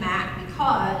want you to get a Mac,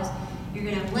 because you're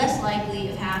going to have less likely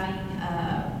of having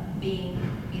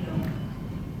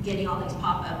getting all these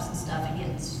pop-ups and stuff and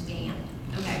getting scammed.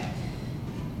 Okay.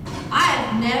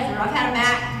 I've had a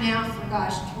Mac now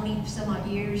for 20 some odd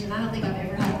years, and I don't think I've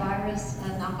ever had a virus,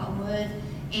 knock on wood.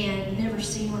 and never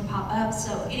seen one pop up.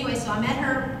 So anyway, so I'm at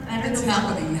her It's door.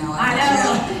 happening now. I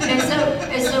know.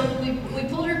 And so we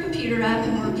pulled her computer up,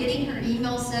 and we're getting her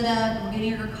email set up, and we're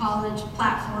getting her college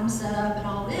platform set up, and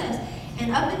all this.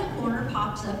 And up in the corner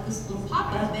pops up this little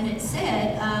pop-up, and it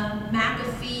said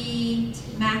McAfee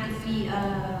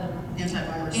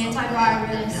Antivirus.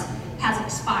 antivirus has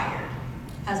expired.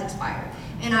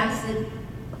 And I said,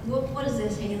 what is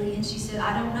this, Haley? And she said,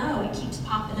 I don't know. It keeps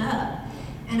popping up.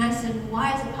 And I said,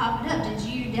 why is it popping up? Did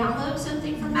you download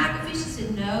something from McAfee? She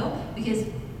said, no, because,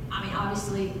 I mean,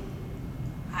 obviously,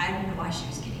 I didn't know why she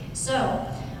was getting it. So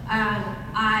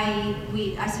I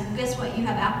said, well, guess what? You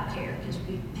have Apple Care, because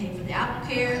we pay for the Apple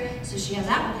Care, so she has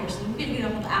Apple Care. So we're going to get a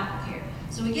hold of Apple Care.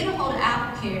 So we get a hold of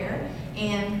Apple Care,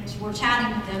 and we're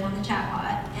chatting with them on the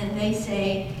chatbot, and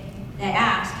they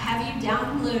ask, have you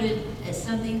downloaded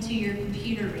something to your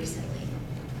computer recently?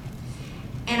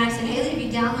 And I said, Haley, have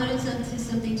you downloaded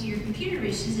something to your computer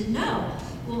recently? She said, no.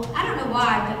 Well, I don't know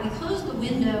why, but we closed the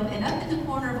window, and up in the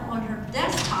corner on her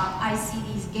desktop, I see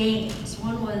these games.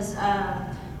 One was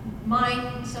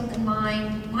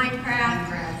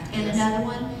Minecraft, and yes. Another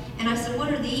one. And I said,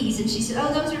 what are these? And she said,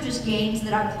 oh, those are just games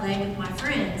that I play with my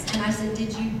friends. And I said,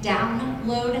 did you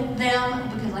download them?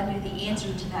 Because I knew the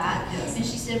answer to that. Yes. And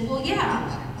she said, well,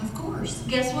 yeah. Of course.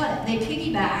 Guess what? They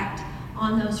piggybacked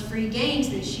on those free games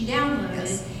that she downloaded,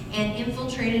 Yes. and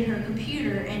infiltrated her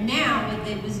computer. And now what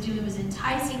it was doing was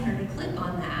enticing her to click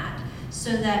on that,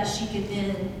 so that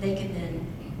they could then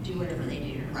do whatever they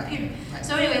do to her Right. computer. Right.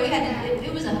 So anyway,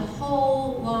 it was a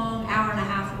whole long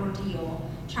hour-and-a-half ordeal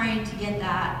trying to get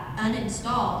that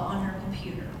uninstalled on her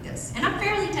computer. Yes. And I'm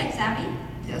fairly tech savvy.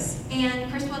 Yes. And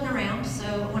Chris wasn't around, so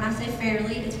when I say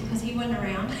fairly, it's because he wasn't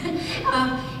around.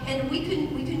 And we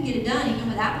couldn't get it done, even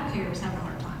with Apple Care was having a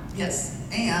hard time. Yes.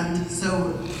 And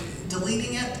so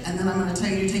deleting it, and then I'm going to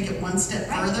tell you to take it one step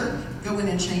Right. further. Go in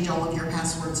and change all of your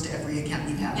passwords to every account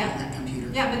you have Yeah. on that computer.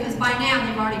 Yeah, because by now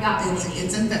they've already got one.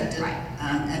 It's infected, Right.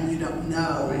 And you don't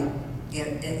know Right.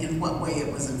 in what way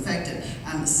it was infected.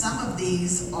 Some of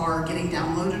these are getting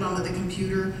downloaded onto the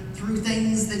computer through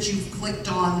things that you've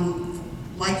clicked on,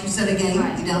 like you said, a game.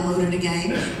 Right. You downloaded a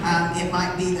game. It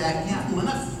might be that Yeah. you've won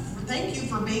thank you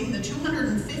for being the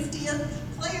 250th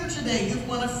player today. You've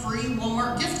won a free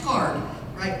Walmart gift card.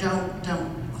 Right? Don't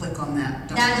click on that.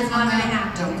 Don't That is click on not gonna that.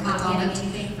 happen. Don't You're click not on getting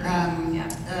it. anything for it.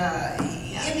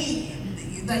 Yeah.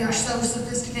 They are so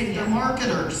sophisticated. Yeah. They're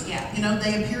marketers. Yeah. You know,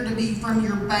 they appear to be from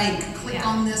your bank. Click Yeah.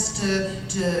 on this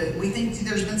to. We think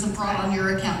there's been some fraud on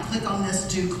your account. Click on this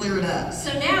to clear it up.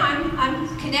 So now I'm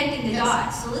connecting the Yes.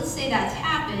 dots. So let's say that's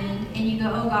happened, and you go,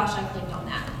 oh gosh, I clicked on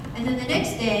that. And then the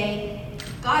next day,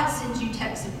 God sends you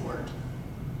tech support.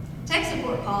 Tech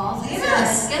support calls and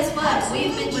Yes. says, guess what?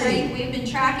 Absolutely. We've been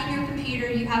tracking your computer.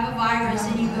 You have a virus,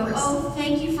 and you go, Virus. oh,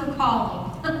 thank you for calling.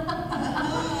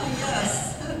 Yes.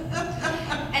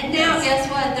 And now, guess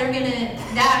what?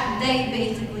 They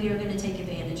basically are gonna take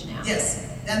advantage now. Yes.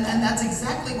 And that's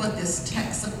exactly what this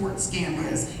tech support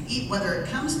scam is. Whether it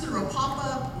comes through a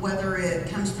pop-up, whether it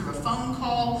comes through a phone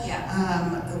call,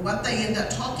 Yeah. what they end up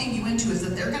talking you into is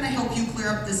that they're going to help you clear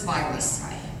up this virus.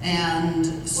 Right.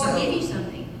 And so, Or give you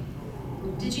something.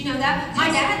 Did you know that? Yes, My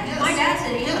yes, dad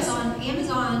said yes.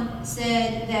 Amazon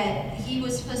said that he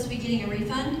was supposed to be getting a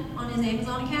refund on his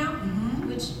Amazon account, Mhm.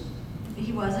 which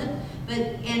he wasn't.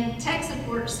 And tech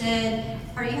support said,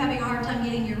 are you having a hard time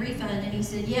getting your refund? And he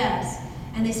said, yes.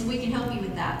 And they said, we can help you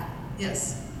with that.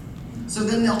 yes. So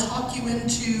then they'll talk you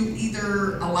into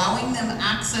either allowing them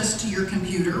access to your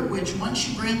computer, which once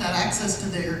you grant that access to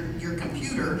your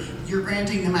computer, you're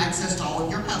granting them access to all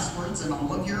of your passwords and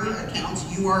all of your accounts.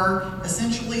 You are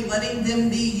essentially letting them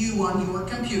be you on your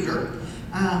computer.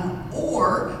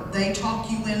 Or they talk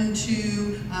you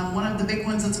into, one of the big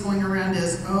ones that's going around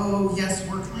is, oh yes,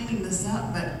 we're cleaning this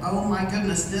up, but oh my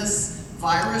goodness, this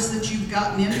virus that you've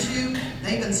gotten into,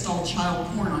 they've installed child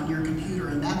porn on your computer,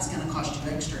 and that's going to cost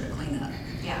you extra to clean up.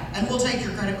 Yeah. And we'll take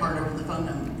your credit card over the phone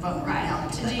right now.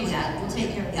 Right. To do that, we'll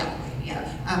take care of that. Yeah.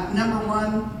 Yeah. Number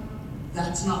one,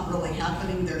 that's not really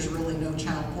happening. There's really no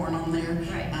child porn on there.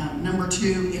 Right. Number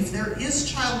two, if there is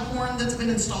child porn that's been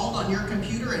installed on your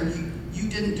computer and you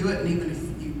didn't do it, and even if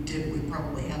you did, we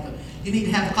probably have it. You need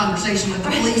to have a conversation with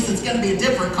the police. It's going to be a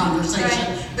different conversation.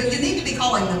 Right. But you need to be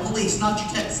calling the police, not your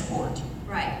tech support.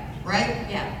 Right. Right?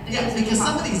 Yeah. Yeah, it's a because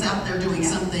problem. somebody's out there doing Yeah.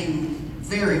 something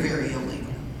very, very illegal.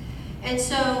 And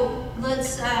so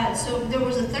so there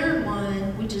was a third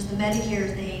one, which is the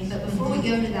Medicare thing, but before we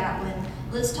go to that one,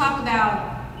 let's talk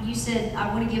about, you said,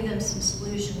 I want to give them some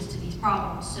solutions to these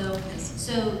problems. So, Yes.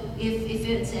 so if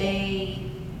it's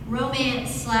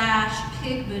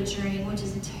romance/pig butchering, which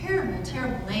is a terrible,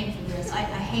 terrible name for this. I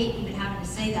hate even having to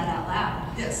say that out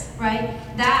loud. Yes. Right?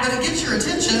 But it gets your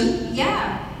attention.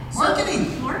 Yeah. Marketing.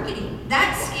 So, marketing.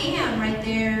 That scam right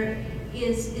there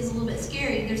is a little bit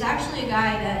scary. There's actually a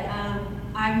guy that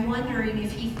I'm wondering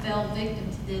if he fell victim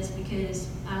to this because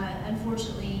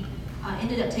unfortunately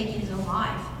ended up taking his own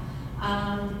life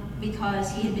because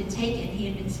he had been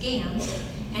scammed,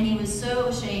 and he was so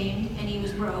ashamed, and he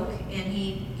was broke, and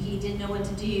he didn't know what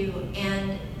to do,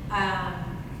 and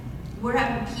we're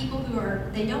having people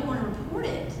they don't want to report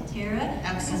it, Tara,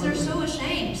 Absolutely. because they're so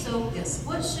ashamed. So Yes.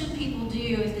 what should people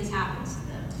do if this happens to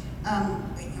them?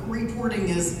 Reporting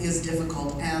is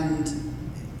difficult, and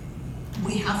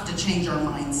we have to change our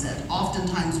mindset.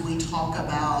 Oftentimes we talk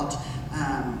about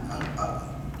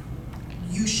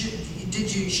you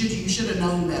should have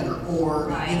known better, or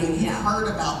Right, you've yeah. heard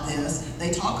about this. They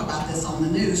talk about this on the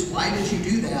news. Why did you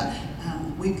do that?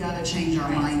 We've got to change our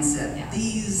Right. mindset. Yeah.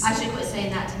 These I should quit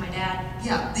saying that to my dad.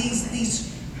 Yeah, these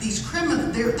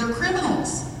criminals, they're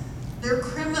criminals. They're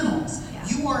criminals. Yeah.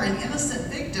 You are an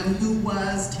innocent victim who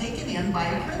was taken in by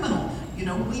a criminal. We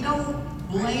don't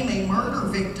blame a murder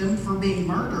victim for being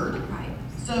murdered. Right.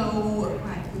 So,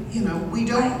 Right.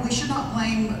 we should not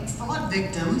blame fraud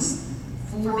victims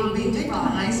for being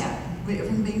victimized,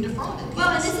 from being defrauded. Well,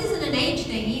 and Yes. this isn't an age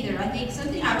thing either. I think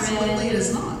something I read. Absolutely, it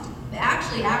is not.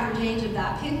 Actually, average age of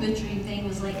that pig butchering thing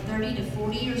was like 30 to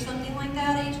 40 or something like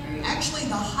that age group. Actually,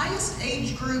 the highest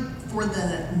age group for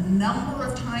the number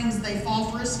of times they fall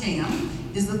for a scam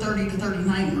is the 30 to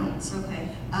 39-year-olds. Okay.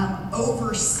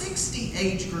 Over 60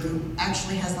 age group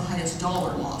actually has the highest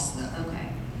dollar loss though. Okay.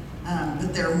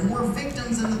 But there are more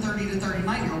victims in the 30 to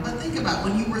 39-year-old. But think about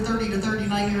when you were 30 to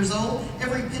 39 years old,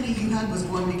 every penny you had was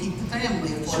going to keep the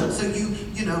family afloat. So if you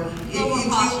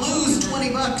lose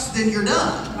 $20, then you're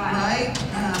done, right?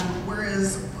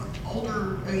 Whereas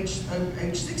older age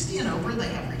 60 and over, they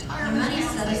have retirement Money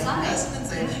accounts, set they have aside. investments,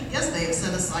 they have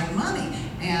set aside money.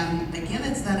 And again,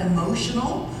 it's that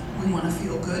emotional. We want to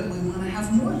feel good. We want to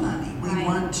have more money. We Right.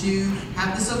 want to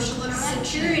have the social interaction.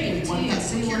 Security, We want too. that We want the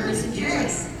security. security.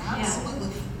 Yes, Yeah. absolutely.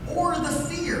 Or the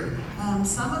fear.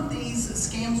 Some of these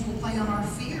scams will play on our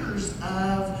fears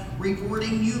of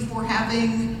rewarding you for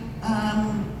having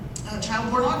child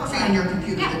pornography on your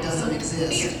computer that doesn't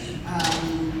exist.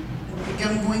 I'm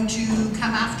going to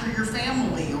come after your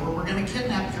family, or we're going to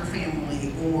kidnap your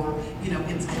family, or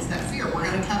it's that fear. We're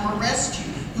going to come arrest you.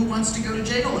 Who wants to go to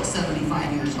jail at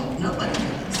 75 years old? Nobody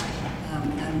does.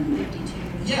 And 52.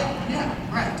 yeah,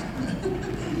 right.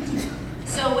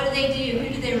 So what do they do? Who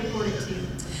do they report it to?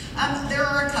 There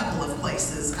are a couple of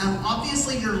places.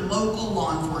 Obviously, your local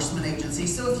law enforcement agency.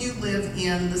 So if you live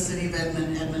in the city of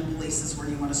Edmond Police is where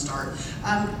you want to start.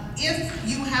 If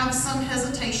you have some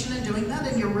hesitation in doing that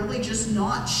and you're really just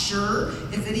not sure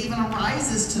if it even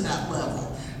arises to that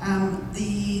level,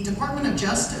 the Department of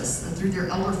Justice, through their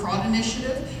Elder Fraud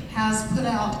Initiative, has put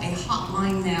out a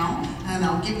hotline now, and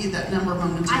I'll give you that number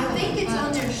momentarily. I think it's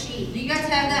on their sheet. Do you guys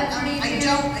have that for you? I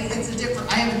don't, I have a different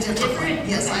one.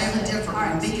 Yes, I have a different All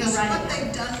right, one. so you Because write what it down.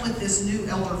 they've done with this new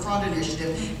Elder Fraud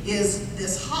Initiative is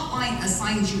this hotline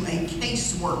assigns you a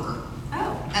caseworker.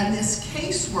 Oh. And this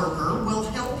caseworker will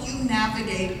help you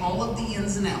navigate all of the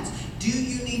ins and outs. Do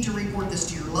you need to report this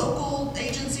to your local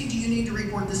agency? Do you need to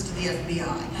report this to the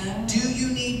FBI? Do you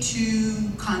need to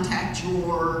contact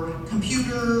your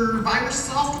computer virus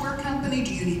software company?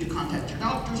 Do you need to contact your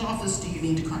doctor's office? Do you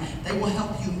need to contact? They will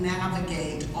help you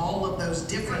navigate all of those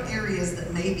different areas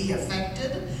that may be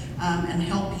affected and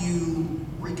help you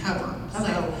recover.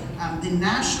 Okay. So the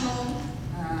National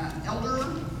Elder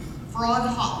Fraud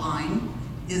Hotline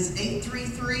is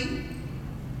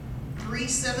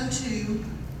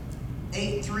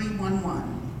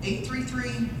 833-372-8311.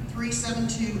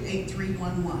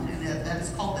 833-372-8311, and that is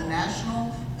called the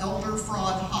National Elder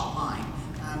Fraud Hotline.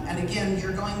 And again,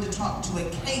 you're going to talk to a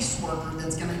caseworker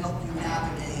that's going to help you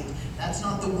navigate. That's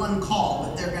not the one call,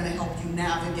 but they're going to help you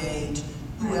navigate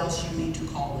who else you need to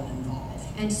call and involve.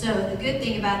 And so the good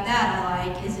thing about that I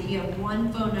like is that you have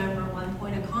one phone number, one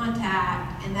point of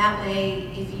contact, and that way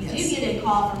if you do get a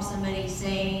call from somebody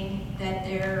saying that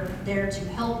they're there to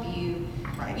help you,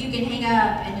 you can hang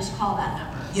up and just call that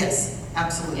number. Yes,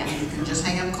 absolutely. Yeah. You can just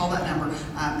hang up and call that number,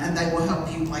 and they will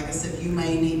help you. Like I said, you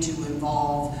may need to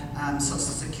involve Social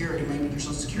Security. Maybe your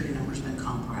Social Security number's been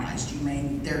compromised. You may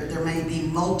there may be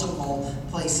multiple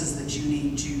places that you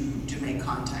need to make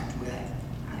contact with.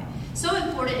 So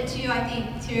important too, I think,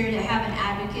 to have an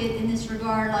advocate in this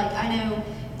regard. Like I know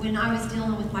when I was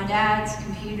dealing with my dad's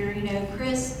computer,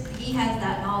 Chris, he has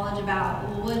that knowledge about,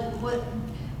 well,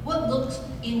 what looks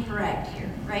incorrect here,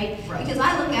 right? Right. Because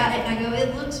I look at it and I go,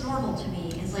 it looks normal to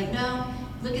me. It's like, no,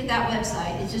 look at that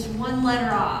website. It's just one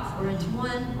letter off, or it's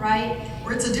one, right?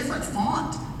 Or it's a different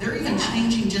font. They're even Yeah.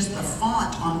 changing just the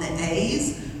font on the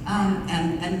A's,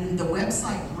 and the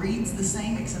website reads the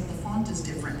same except the font is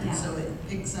different. And Yeah. so it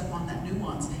picks up on that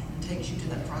nuance and takes you to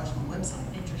that fraudulent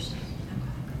website. Interesting.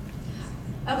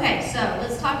 Okay, so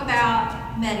let's talk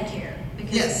about Medicare,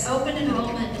 because Yes. open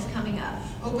enrollment is coming up.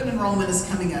 Open enrollment is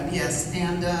coming up, yes,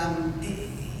 and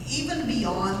even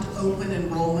beyond open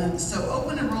enrollment, so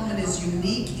open enrollment is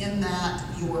unique in that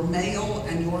your mail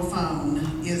and your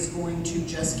phone is going to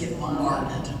just get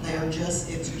bombarded.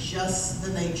 It's just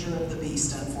the nature of the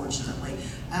beast, unfortunately.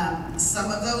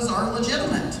 Some of those are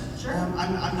legitimate. Sure.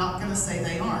 I'm not gonna say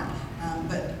they aren't.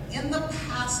 But in the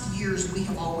past years, we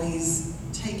have always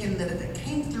taken that if it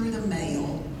came through the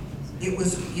mail, it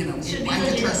was, Should be I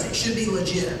could legit. trust it, should be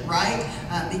legit, right?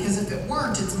 Because if it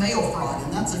weren't, it's mail fraud,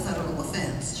 and that's a federal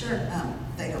offense. Sure.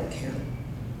 They don't care.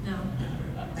 No.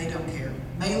 They don't care.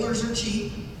 Mailers are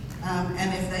cheap,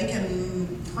 and if they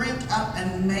can print up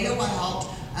and mail out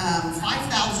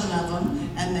 5,000 of them,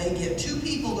 and they get 2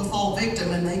 people to fall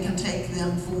victim, and they can take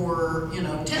them for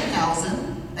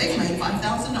 10,000, they've made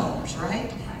 $5,000,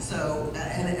 right? So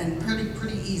and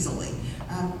pretty easily.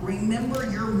 Remember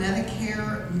your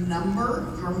Medicare number.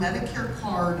 Your Medicare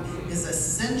card is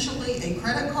essentially a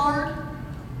credit card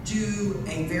to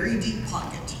a very deep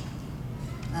pocket.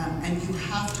 And you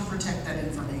have to protect that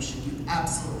information. You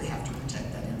absolutely have to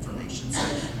protect that information. So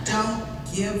don't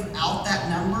give out that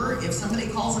number. If somebody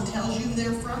calls and tells you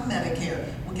they're from Medicare,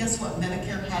 well, guess what?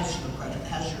 Medicare has your credit,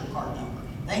 has your card number.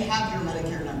 They have your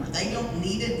Medicare number. They don't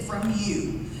need it from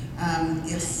you.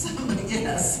 If somebody,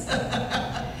 yes.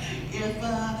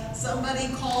 If somebody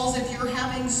calls, if you're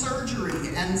having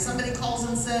surgery and somebody calls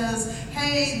and says,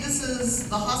 hey, this is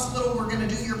the hospital, we're gonna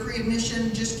do your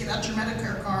pre-admission, just get out your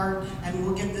Medicare card and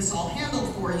we'll get this all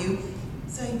handled for you.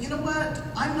 Say, you know what,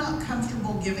 I'm not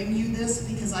comfortable giving you this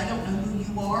because I don't know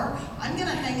who you are. I'm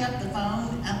gonna hang up the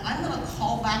phone and I'm gonna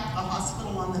call back the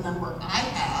hospital on the number I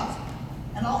have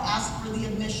and I'll ask for the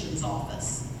admissions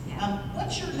office. Yeah.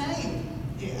 What's your name?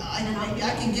 Maybe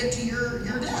I can get to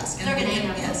your desk. They're gonna hang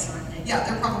up on Yes. you, aren't they? Yeah,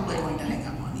 they're probably going to hang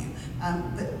up on you.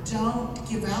 But don't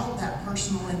give out that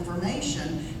personal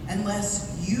information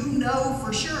unless you know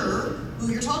for sure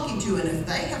who you're talking to. And if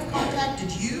they have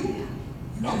contacted you,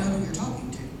 you don't know who you're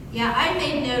talking to. Yeah, I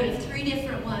made note of 3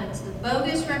 different ones. The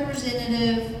bogus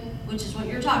representative, which is what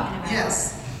you're talking about.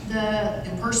 Yes. The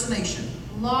Impersonation.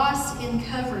 loss in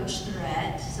coverage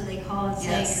threat, so they call it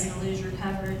saying Yes. you're gonna lose your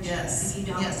coverage Yes. if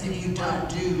you don't. Yes, if you do don't what.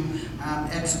 do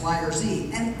X, Y, or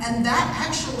Z. And that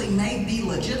actually may be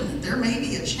legitimate. There may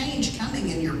be a change coming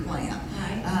in your plan.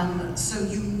 Right. So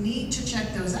you need to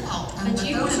check those out. But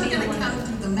you those wanna are be the gonna one come that-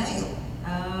 through the mail.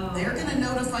 Oh. They're gonna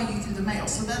notify you through the mail.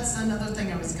 So that's another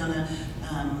thing I was gonna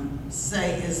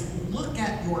say is look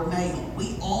at your mail.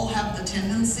 We all have the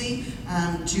tendency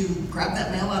to grab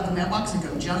that mail out of the mailbox and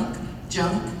go junk,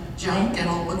 junk, junk, and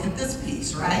I'll look at this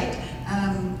piece, right?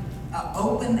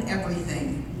 Open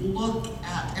everything. Look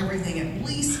at everything. At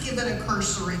least give it a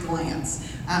cursory glance.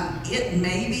 It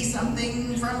may be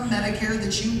something from Medicare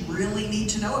that you really need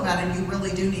to know about and you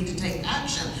really do need to take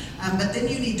action. But then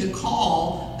you need to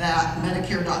call that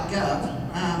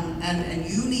Medicare.gov and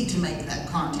you need to make that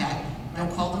contact.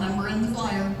 Don't call the number in the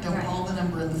flyer. Don't Right. call the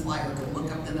number in the flyer. Go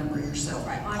look up the number yourself.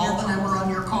 Right, on Call your the phone. number on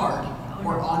your card On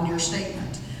or your on your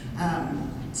statement.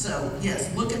 So yes,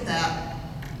 look at that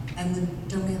and then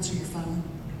don't answer your phone.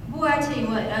 Boy, I tell you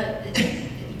what,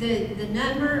 the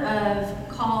number of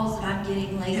calls that I'm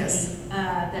getting lately Yes.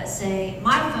 that say,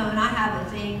 my phone, I have a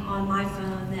thing on my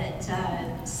phone that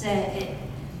said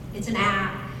it's an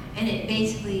app and it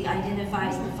basically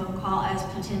identifies the phone call as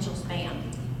potential spam.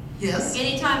 Yes.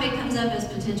 Anytime it comes up as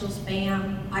potential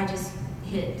spam, I just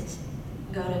hit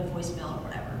go to voicemail or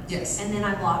whatever. Yes. And then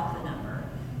I block the number.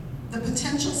 The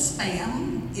potential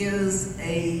spam is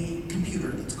a computer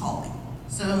that's calling.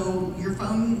 So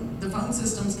the phone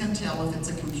systems can tell if it's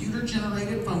a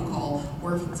computer-generated phone call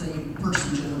or if it's a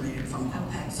person-generated phone call.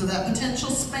 Okay. So that potential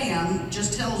spam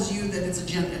just tells you that it's a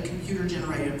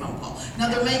computer-generated phone call. Now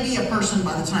there may be a person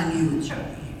by the time you, Sure.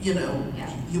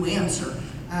 Yeah. You answer.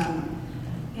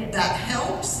 That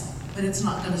helps, but it's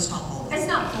not going to stop all of it. It's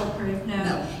not foolproof, no.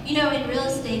 No. You know, in real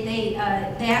estate, they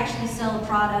actually sell a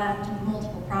product,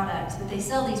 multiple products, but they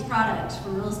sell these products for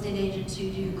real estate agents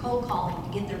who do cold calling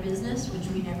to get their business, which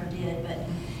we never did.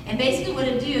 And basically what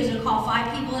it'll do is it'll call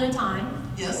 5 people at a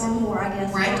time. Yes. Or more, I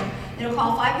guess. Right. It'll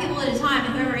call 5 people at a time,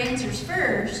 and whoever answers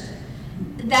first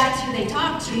that's who they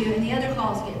talk to, and the other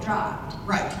calls get dropped.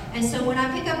 Right. And so when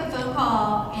I pick up a phone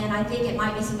call and I think it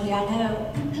might be somebody I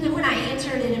know, and then when I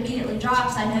answer it, it immediately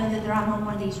drops. I know that I'm on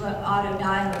one of these auto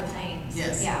dialer things.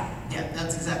 Yes. Yeah. Yeah,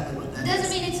 that's exactly what that It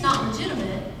doesn't mean it's not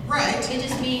legitimate. Right. It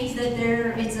just means that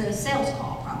it's a sales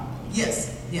call, probably. Yes,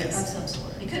 Of yes. some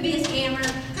sort. It could be a scammer.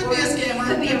 Could or be a scammer,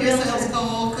 could be a realtor. sales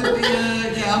call, could be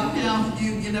a,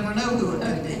 you never know who it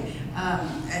could be.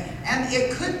 And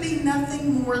it could be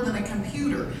nothing more than a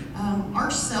computer.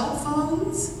 Our cell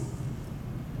phones,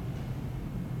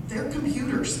 they're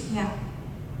computers. Yeah.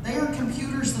 They are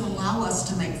computers that allow us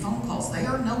to make phone calls. They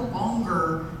are no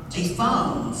longer just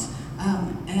phones.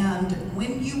 And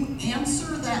when you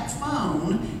answer that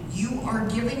phone, you are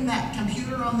giving that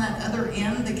computer on that other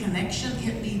end the connection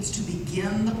it needs to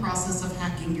begin the process of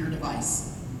hacking your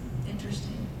device.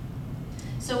 Interesting.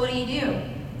 So what do? You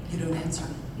don't answer.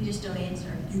 You just don't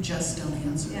answer. You just don't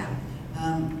answer. Yeah.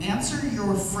 Answer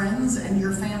your friends and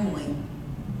your family.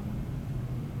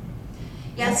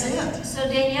 Yes. That's it. So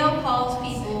Danielle calls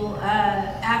people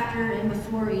after and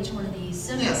before each one of these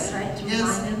seminars, right? To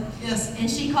remind them. Yes. And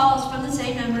she calls from the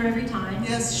same number every time.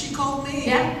 Yes, she called me.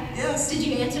 Yeah? Yes. Did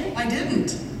you answer? I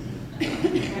didn't.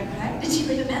 Okay. Did she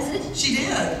leave a message? She did.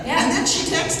 Yeah. And then she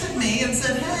texted me and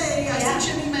said, hey, I sent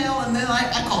you an email, and then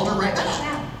I called her right back.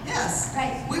 Yeah. Yes.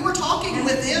 Right. We were talking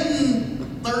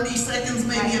within 30 seconds,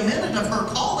 maybe a minute of her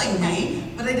calling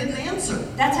me, but I didn't answer.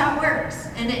 That's how it works.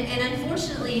 And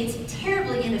unfortunately, it's a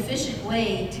terribly inefficient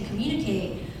way to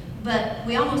communicate, but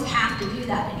we almost have to do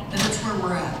that anymore. And that's where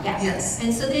we're at. Yeah. Yes.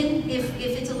 And so then if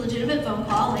it's a legitimate phone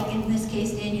call, like in this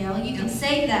case, Danielle, you can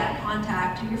save that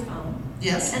contact to your phone.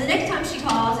 Yes. And the next time she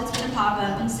calls, it's going to pop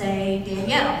up and say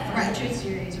Danielle from Right. the Truth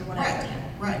Series or whatever.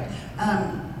 Right.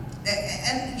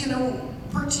 And you know,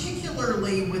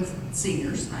 particularly with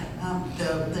seniors,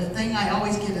 the thing I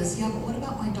always get is, yeah, but what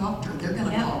about my doctor? They're going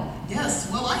to call. Yes,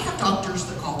 well, I have doctors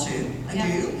that call too. I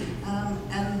do.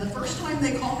 And the first time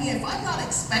they call me, if I'm not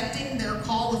expecting their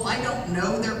call, if I don't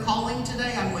know they're calling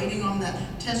today, I'm waiting on that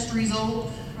test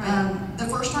result. Right. The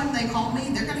first time they call me,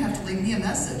 they're going to have to leave me a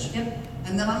message. Yep.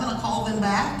 And then I'm going to call them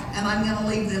back, and I'm going to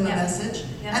leave them a message.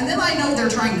 Yep. And then I know they're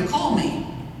trying to call me.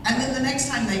 And then the next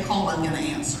time they call, I'm going to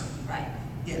answer. Right.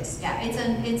 Yes. Yeah,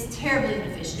 it's terribly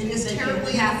inefficient. It is but you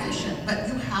terribly have to. inefficient, but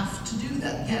you have to do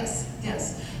that. Yes,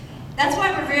 yes. That's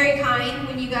why we're very kind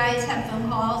when you guys have phone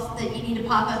calls that you need to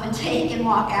pop up and take and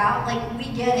walk out. Like,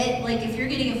 we get it. Like, if you're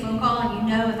getting a phone call and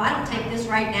you know, if I don't take this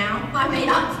right now, I may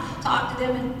not talk to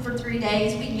them for 3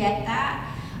 days. We get that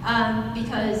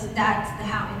because that's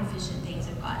how inefficient things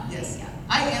have gotten. Yes. Yeah.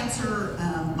 I answer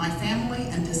my family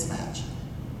and dispatch.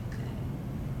 Okay.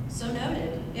 So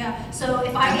noted. Yeah. So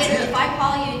if I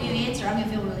call you and you answer, I'm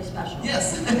gonna feel really special.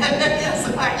 Yes. Yes.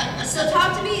 All right. So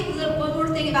talk to me one more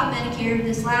thing about Medicare.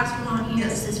 This last one on here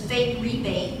Yes. is fake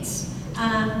rebates.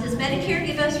 Does Medicare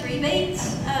give us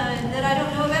rebates that I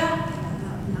don't know about?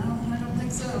 No, I don't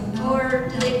think so. No. Or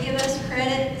do they give us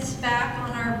credits back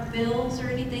on our bills or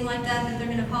anything like that they're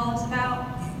gonna call us about?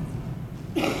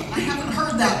 I haven't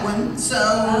heard that one.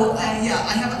 So Okay. yeah,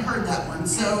 I haven't heard that one.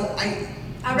 So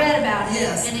I read about it,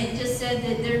 Yes. and it just said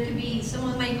that there could be,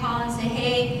 someone may call and say,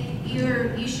 hey,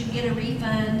 you should get a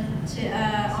refund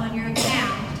on your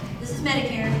account. This is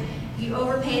Medicare. You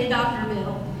overpaid a doctor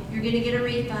bill. You're gonna get a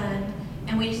refund,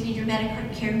 and we just need your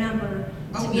Medicare number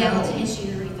to be able to issue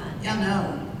the refund. Yeah,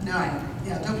 no.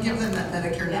 Yeah, don't give them that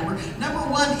Medicare Yeah. number. Number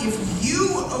one, if you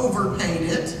overpaid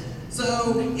it,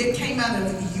 so it came out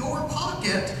of your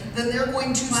pocket, then they're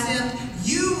going to send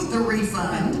you the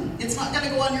refund. It's not going to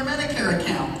go on your Medicare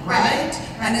account, right?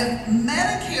 And if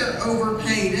Medicare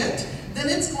overpaid it, then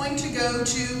it's going to go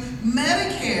to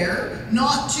Medicare,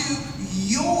 not to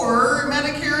your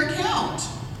Medicare account.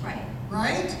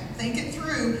 Right? Think it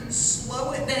through.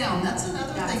 Slow it down. That's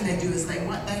another thing they do is they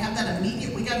have that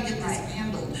immediate. We got to get this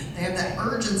handled. They have that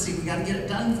urgency. We got to get it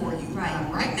done for you right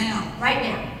now. Right now.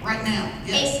 Right now.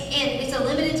 Yes. And it's a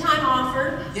limited time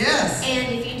offer. Yes.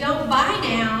 And if you don't buy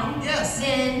now, yes,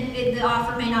 then the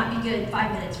offer may not be good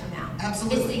 5 minutes from now.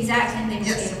 Absolutely. It's the exact same thing.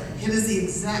 Yes. It is the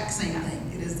exact same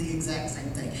thing. It is the exact same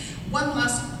thing. One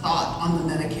last thought on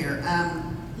the Medicare.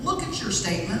 Look at your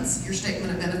statements, your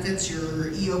statement of benefits,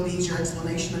 your EOBs, your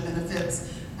explanation of benefits.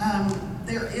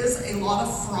 There is a lot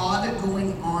of fraud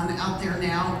going on out there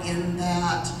now in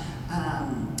that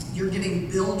you're getting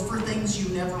billed for things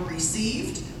you never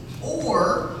received,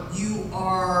 or you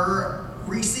are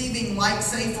receiving, like,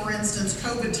 say, for instance,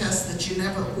 COVID tests that you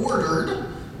never ordered,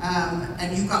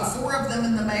 and you got 4 of them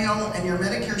in the mail, and your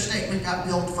Medicare statement got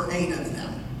billed for 8 of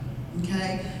them.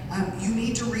 Okay? You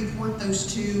need to report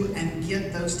those 2 and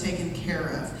get those taken care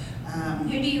of. Who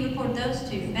do you report those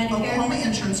to? Medicare? Oklahoma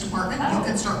Insurance Department. Oh. You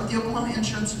can start with the Oklahoma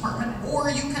Insurance Department, or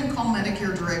you can call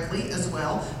Medicare directly as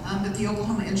well. But the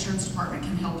Oklahoma Insurance Department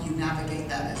can help you navigate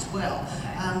that as well.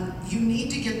 Okay. You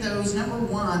need to get those. Number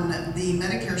one, the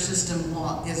Medicare system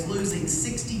is losing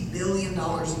 $60 billion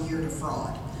a year to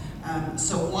fraud.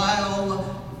 So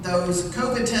while those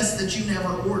COVID tests that you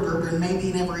never ordered and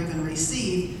maybe never even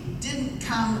received didn't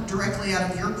come directly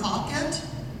out of your pocket,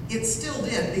 it still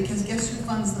did, because guess who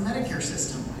funds the Medicare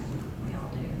system? We all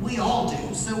do. We all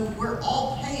do, so we're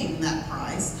all paying that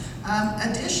price.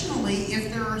 Additionally,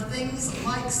 if there are things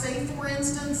like, say for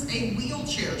instance, a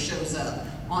wheelchair shows up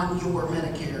on your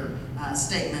Medicare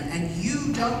statement and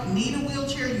you don't need a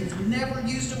wheelchair, you've never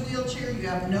used a wheelchair, you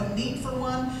have no need for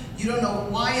one, you don't know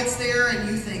why it's there, and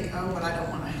you think, oh, but I don't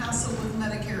want to hassle with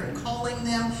Medicare and calling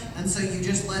them, and so you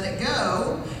just let it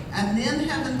go, and then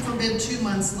heaven forbid 2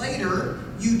 months later,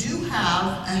 you do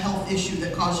have a health issue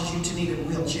that causes you to need a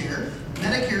wheelchair.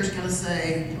 Medicare's going to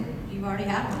say, You've already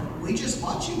had one. we just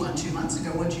bought you one 2 months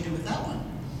ago, what'd you do with that one?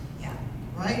 Yeah.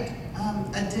 Right?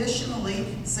 Additionally,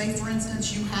 say for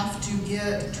instance, you have to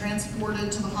get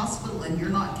transported to the hospital and you're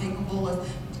not capable of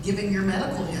giving your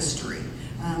medical history.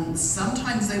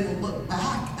 Sometimes they will look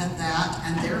back at that,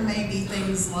 and there may be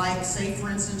things like, say for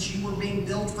instance, you were being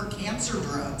billed for cancer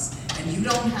drugs and you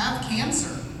don't have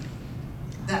cancer.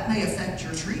 That may affect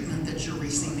your treatment that you're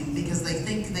receiving, because they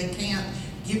think they can't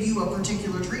give you a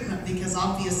particular treatment because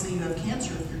obviously you have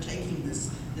cancer if you're taking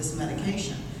this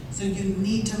medication. So you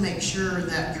need to make sure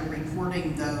that you're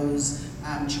reporting those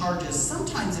charges.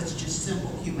 Sometimes it's just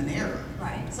simple human error.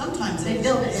 Right. Sometimes They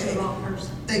build it to the wrong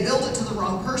person. They build it to the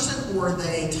wrong person, or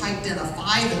they typed in a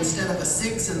 5 instead of a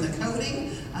 6 in the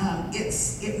coding.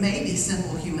 It may be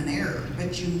simple human error,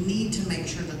 but you need to make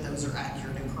sure that those are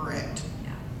accurate and correct.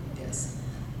 Yeah. Yes.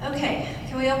 Okay,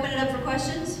 can we open it up for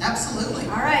questions? Absolutely.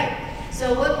 All right.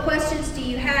 So what questions do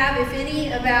you have, if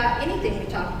any, about anything we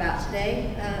talked about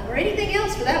today, or anything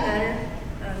else for that matter?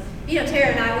 Tara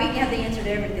and I, we have the answer to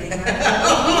everything, right?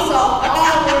 We solve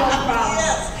all the world's problems.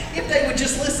 Yes, if they would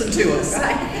just listen to us.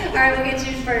 Right. All right, we'll get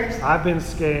you first. I've been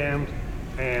scammed,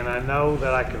 and I know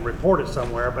that I can report it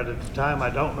somewhere, but at the time I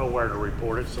don't know where to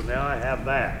report it, so now I have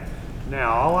that.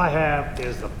 Now all I have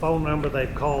is the phone number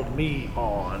they've called me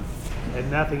on, and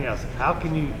nothing else. How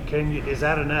can you, is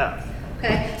that enough?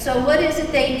 Okay, so what is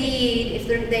it they need if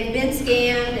they've been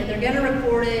scammed and they're going to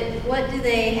report it? What do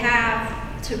they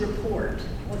have to report?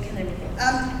 What can they report?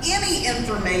 Any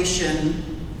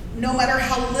information, no matter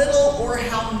how little or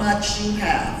how much you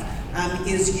have,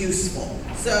 is useful.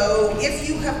 So if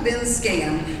you have been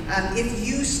scammed, if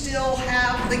you still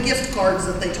have the gift cards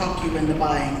that they talk you into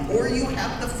buying, or you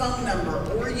have the phone number,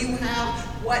 or you have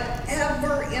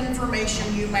whatever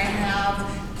information you may have,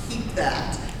 keep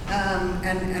that.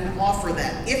 And offer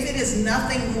that. If it is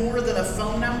nothing more than a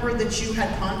phone number that you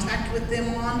had contact with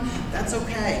them on, that's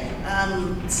okay.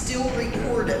 Still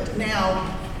report it.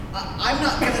 Now, I'm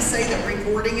not going to say that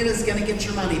reporting it is going to get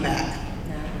your money back.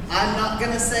 I'm not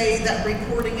going to say that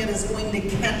reporting it is going to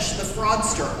catch the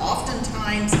fraudster.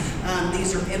 Oftentimes,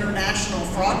 these are international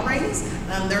fraud rings.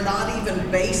 They're not even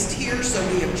based here, so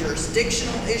we have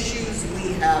jurisdictional issues.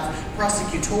 We have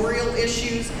prosecutorial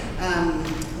issues.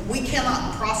 We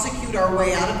cannot prosecute our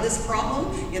way out of this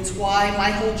problem. It's why my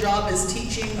whole job is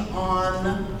teaching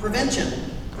on prevention.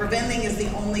 Preventing is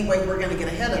the only way we're going to get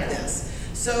ahead of this.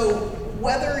 So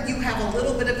whether you have a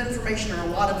little bit of information or a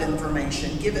lot of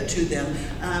information, give it to them.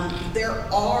 There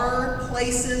are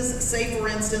places, say for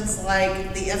instance,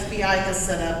 like the FBI has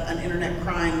set up an internet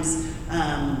crimes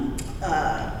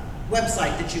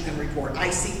website that you can report,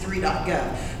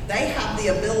 ic3.gov. They have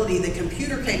the ability, the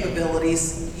computer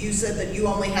capabilities. You said that you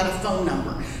only had a phone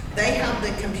number. They have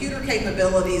the computer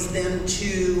capabilities then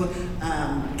to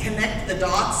connect the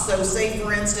dots. So say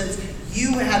for instance,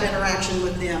 you had interaction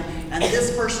with them, and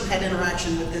this person had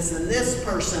interaction with this and this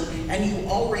person, and you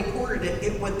all reported it,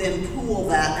 it would then pool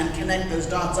that and connect those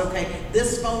dots. Okay,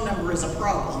 this phone number is a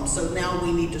problem, so now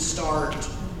we need to start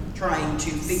trying to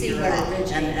figure out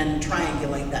and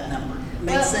triangulate that number.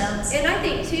 Make sense? And I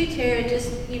think too, Tara,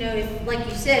 just, if, like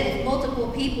you said, if multiple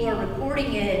people are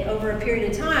reporting it over a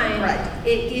period of time, Right.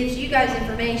 It gives you guys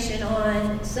information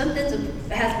on something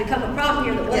that has become a problem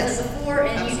here that wasn't Yes. before, and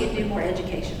Absolutely. you can do more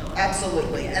education on it.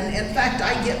 Absolutely. And in fact,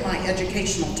 I get my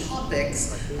educational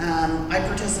topics. I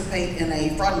participate in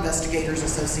a fraud investigators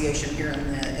association here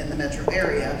in the metro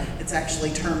area. It's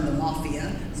actually termed the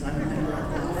Mafia, so I'm a member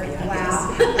of the Mafia.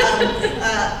 Wow.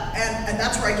 Yes. And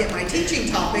that's where I get my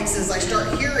teaching topics, is I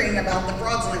start hearing about the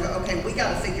frauds and I go, okay, we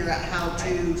got to figure out how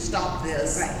to stop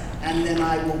this. Right. And then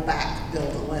I will back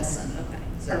build a lesson. Okay,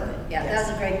 So, perfect. Yeah, yes. that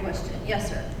was a great question. Yes,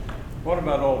 sir. What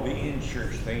about all the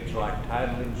insurance things like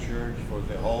title insurance for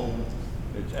the home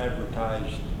that's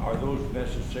advertised? Are those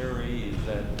necessary? Is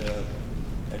that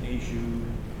an issue?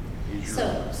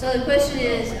 So the question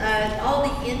is, all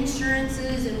the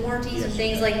insurances and warranties and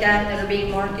things like that that are being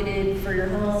marketed for your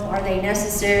home, are they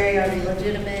necessary? Are they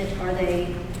legitimate? Are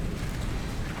they?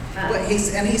 He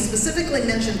specifically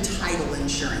mentioned title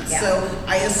insurance. Yeah. So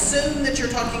I assume that you're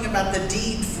talking about the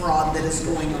deed fraud that is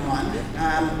going on,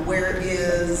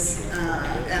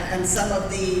 and some of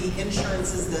the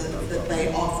insurances that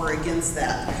they offer against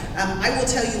that. I will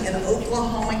tell you, in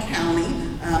Oklahoma County,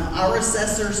 our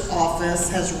assessor's office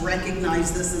has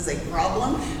recognized this as a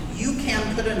problem. You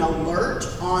can put an alert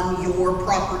on your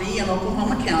property in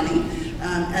Oklahoma County,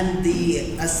 and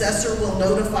the assessor will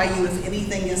notify you if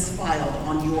anything is filed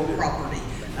on your property.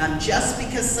 Just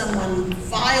because someone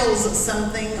files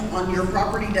something on your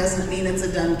property doesn't mean it's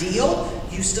a done deal.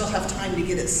 You still have time to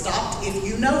get it stopped if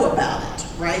you know about it,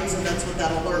 right? So that's what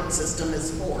that alert system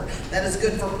is for. That is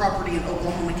good for property in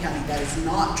Oklahoma County. That is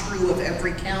not true of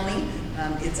every county.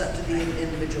 It's up to the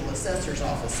individual assessor's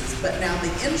offices. But now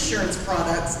the insurance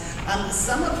products,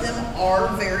 some of them are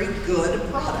very good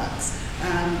products.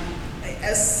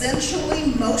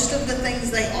 Essentially, most of the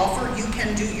things they offer you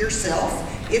can do yourself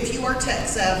if you are tech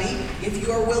savvy, if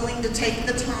you are willing to take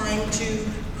the time to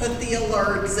put the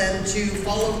alerts and to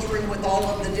follow through with all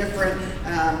of the different,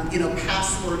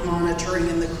 password monitoring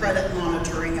and the credit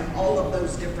monitoring and all of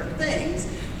those different things.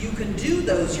 You can do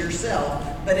those yourself,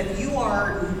 but if you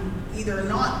are either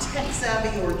not tech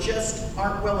savvy or just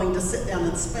aren't willing to sit down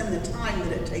and spend the time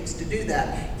that it takes to do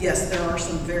that, yes, there are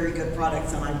some very good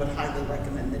products, and I would highly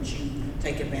recommend that you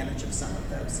take advantage of some of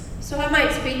those. So I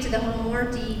might speak to the home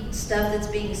warranty stuff that's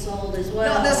being sold as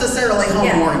well. Not necessarily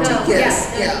home warranty,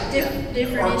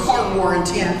 different or issue. car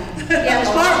warranty. Yeah,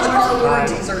 A lot of the car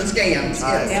warranties are scams,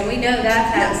 yes. Yeah, we know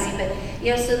that's Yes. happening,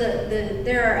 but so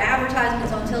there are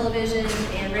advertisements on television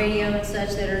and radio and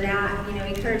such that are now,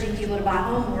 encouraging people to buy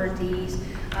home warranties.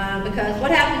 Because what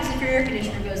happens if your air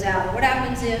conditioner goes out? Or what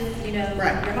happens if,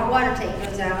 Right. your hot water tank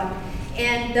goes out?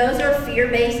 And those are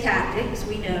fear-based tactics.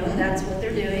 We know that's what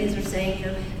they're doing, is they're saying,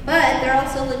 but they're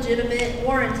also legitimate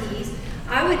warranties.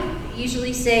 I would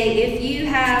usually say if you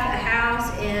have a house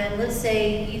and let's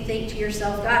say you think to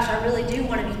yourself, gosh, I really do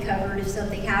want to be covered if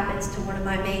something happens to one of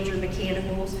my major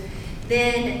mechanicals,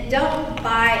 then don't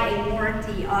buy a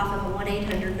warranty off of a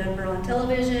 1-800 number on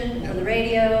television or the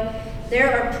radio.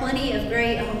 There are plenty of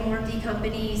great home warranty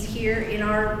companies here in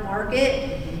our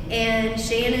market, and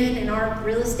Shannon and our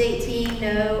real estate team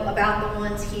know about the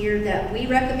ones here that we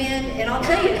recommend. And I'll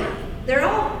tell you,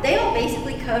 they all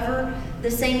basically cover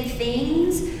the same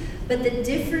things, but the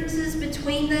differences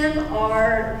between them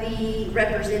are the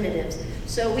representatives.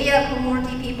 So we have home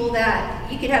warranty people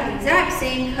that you could have the exact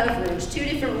same coverage, 2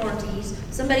 different warranties.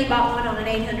 Somebody bought one on an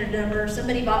 800 number,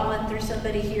 somebody bought one through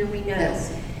somebody here we know.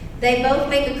 Yes. They both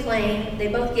make a claim, they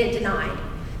both get denied.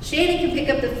 Shannon can pick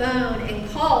up the phone and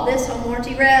call this home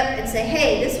warranty rep and say,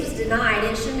 hey, this was denied,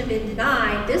 it shouldn't have been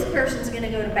denied. This person's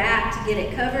gonna go to bat to get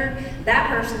it covered. That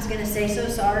person's gonna say, so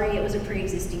sorry, it was a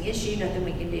pre-existing issue, nothing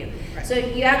we can do. Right. So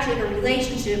you actually have a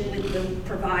relationship with the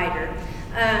provider.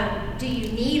 Do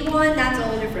you need one? That's a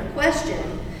whole different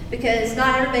question, because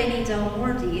not everybody needs a home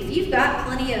warranty. If you've got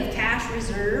plenty of cash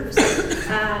reserves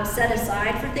set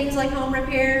aside for things like home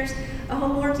repairs, a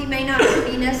home warranty may not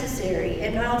be necessary.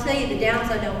 And I'll tell you, the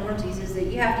downside of home warranties is that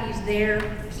you have to use their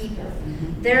people.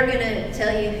 They're gonna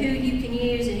tell you who you can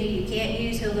use and who you can't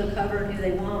use, who they'll cover and who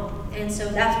they won't. And so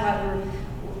that's why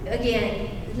we're, again,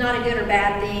 not a good or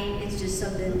bad thing, it's just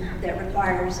something that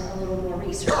requires a little more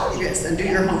research. Yes, and do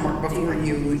your homework before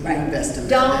you invest in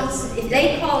this. If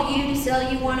they call you to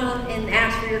sell you one and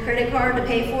ask for your credit card to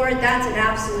pay for it, that's an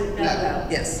absolute no-go.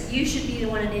 Yes. You should be the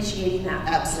one initiating that.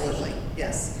 Absolutely,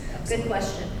 yes. Good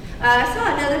question. I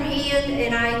saw another hand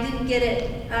and I didn't get it.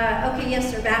 Okay,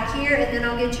 yes, sir, back here, and then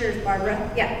I'll get yours,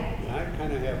 Barbara. Yeah. I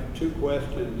kind of have 2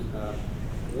 questions.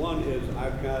 One is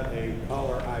I've got a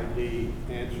caller ID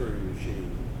answering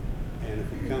machine, and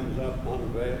if it comes up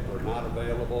unavailable or not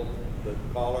available, the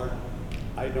caller,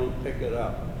 I don't pick it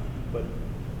up. But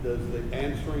does the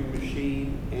answering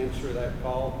machine answer that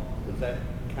call? Does that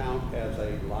count as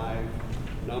a live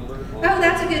number? Oh,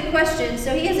 that's a good question.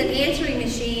 So he has an answering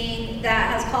machine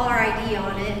that has caller ID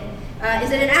on it.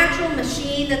 Is it an actual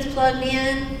machine that's plugged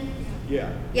in? Yeah.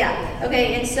 Yeah,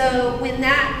 okay, and so when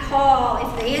that call,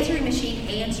 if the answering machine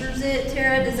answers it,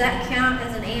 Tara, does that count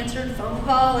as an answered phone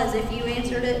call, as if you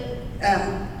answered it?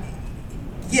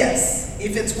 Yes,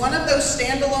 if it's one of those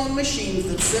standalone machines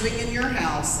that's sitting in your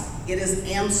house, it is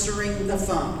answering the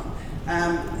phone.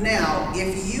 Now,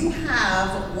 if you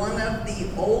have one of the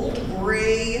old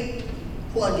gray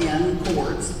plug-in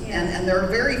cords, Yeah. and there are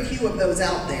very few of those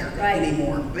out there Right.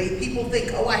 anymore. People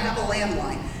think, oh, I have a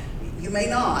landline. You may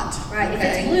not. Right, if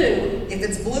okay? it's blue. If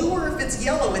it's blue or if it's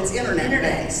yellow, it's internet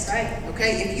based. Right.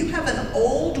 Okay, if you have an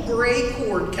old gray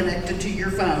cord connected to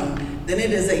your phone, then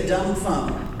it is a dumb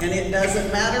phone. And it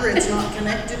doesn't matter, it's not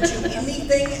connected to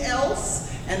anything else.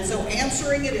 And so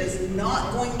answering it is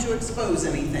not going to expose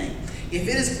anything. If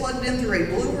it is plugged in through a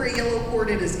blue or a yellow cord,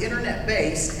 it is internet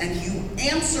based, and you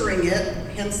answering it,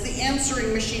 hence the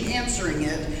answering machine answering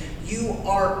it, you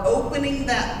are opening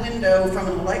that window from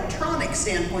an electronic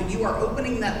standpoint, you are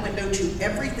opening that window to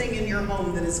everything in your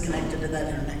home that is connected to that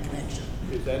internet connection.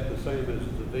 Is that the same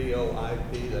as the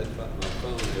VoIP? That's what my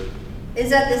phone is. Is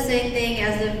that the same thing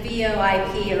as the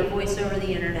VoIP or voice over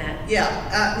the internet?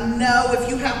 Yeah, no, if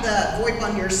you have the VoIP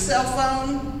on your cell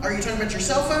phone, are you talking about your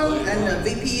cell phone and the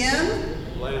VPN?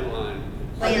 Landline.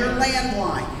 On your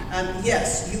landline,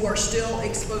 yes, you are still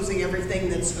exposing everything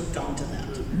that's hooked onto that.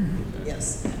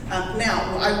 Yes.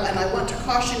 Now, I want to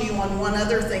caution you on one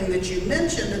other thing that you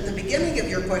mentioned at the beginning of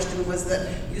your question was that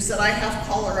you said I have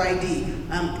caller ID.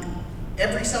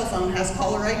 Every cell phone has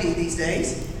caller ID these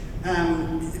days.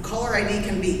 Caller ID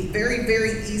can be very,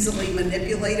 very easily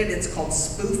manipulated. It's called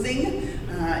spoofing.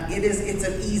 It's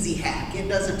an easy hack. It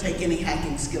doesn't take any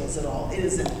hacking skills at all. It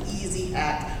is an easy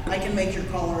hack. I can make your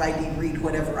caller ID read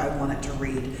whatever I want it to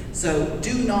read. So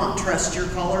do not trust your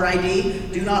caller ID.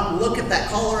 Do not look at that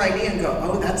caller ID and go,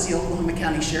 oh, that's the Oklahoma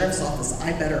County Sheriff's Office.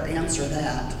 I better answer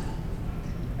that.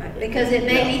 Right, because it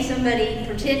may be somebody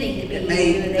pretending to be It you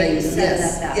may, and they just set it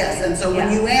up that yes, way. and so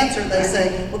when Yeah. you answer, they Right.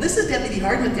 say, well, this is Deputy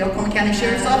Harden with the Oklahoma County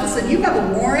Sheriff's Office, and you have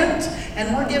a warrant,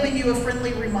 and we're giving you a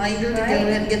friendly reminder to go Right.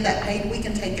 ahead and get that paid. We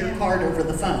can take your card over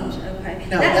the phone. Okay.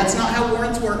 No, that's not how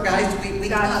warrants work, guys. We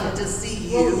Gotcha. come to see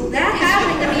Well, you. that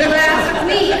happened to me last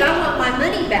week. I want my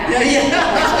money back.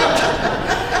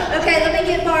 Yeah. Okay, let me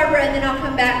get Barbara and then I'll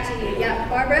come back to you. Yeah,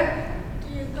 Barbara?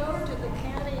 Do you go to the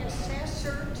county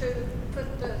assessor to put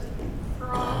the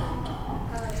fraud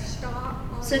stop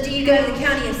on? So do you go to the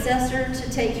county assessor to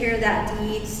take care of that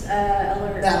deeds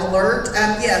alert? That alert,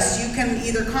 yes, you can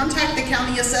either contact the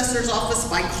county assessor's office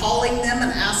by calling them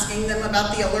and asking them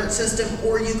about the alert system,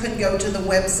 or you can go to the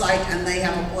website and they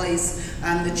have a place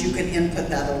that you can input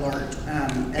that alert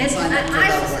and And sign up for I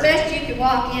that alert. suspect you could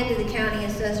walk into the county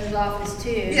assessor's office too.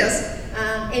 Yes.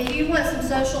 If you want some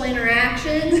social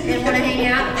interaction and want to hang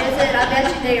out and visit, I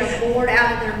bet you they are bored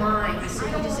out of their minds. So I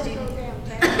you don't just want do. to go downtown.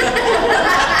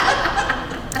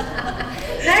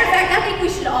 Matter of fact, I think we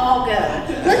should all go.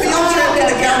 Let's Field all trip go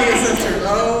to the county down. assessor,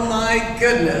 oh my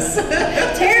goodness.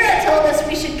 Tara told us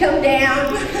we should come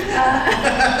down.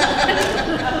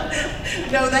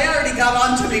 No, they already got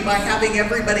on to me by having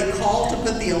everybody call to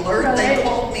put the alert. They Right.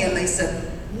 called me and they said,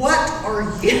 what are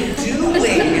you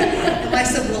doing? And I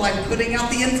said, well, I'm putting out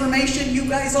the information you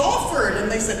guys offered. And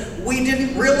they said, we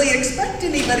didn't really expect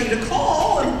anybody to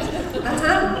call. And,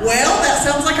 well, that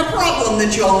sounds like a problem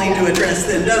that you all need to address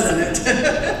then, doesn't it?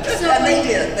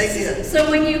 And they did. So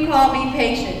when you call, be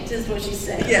patient, is what she's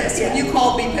saying. Yes, when you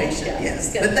call, be patient, Yeah,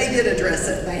 yes. good. But they did address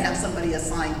it. They have somebody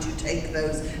assigned to take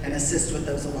those and assist with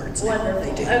those alerts. now. Wonderful.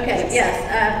 They do. Okay,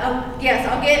 yes.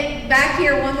 I'll get back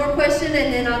here, one more question,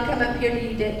 and then I'll come up here to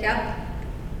you, Dick. Yeah?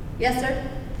 Yes, sir?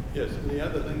 Yes, and the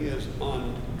other thing is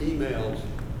on emails,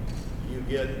 you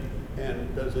get,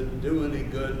 and does it do any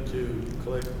good to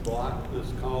click block this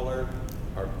caller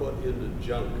or put in the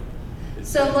junk?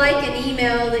 So like an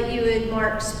email that you would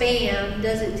mark spam,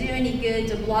 does it do any good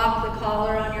to block the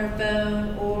caller on your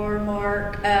phone or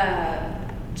mark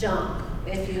junk,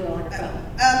 if you will, on your phone?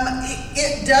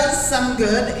 It does some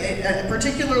good,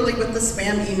 particularly with the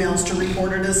spam emails, to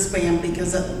report it as spam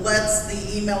because it lets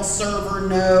the email server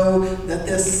know that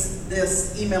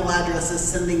this email address is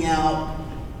sending out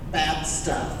bad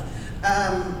stuff.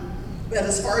 But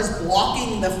as far as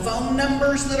blocking the phone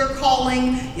numbers that are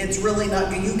calling, it's really not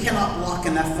good. You cannot block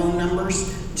enough phone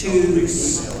numbers to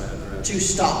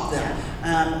stop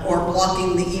them. Or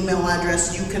blocking the email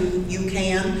address, you can.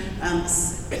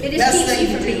 It Best just keeps thing you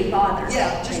to from do- being bothered.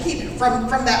 Yeah, just keep it from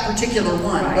that particular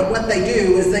one. Right. But what they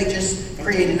do is they just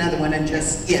create another one and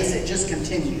just, yes, it just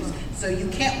continues. So you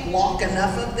can't block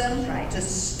enough of them Right. to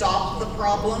stop the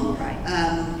problem. Right.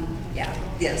 Yeah.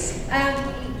 Yes.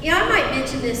 Yeah, I might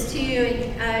mention this too,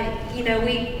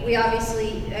 and we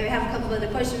obviously have a couple of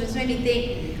other questions, but it's made me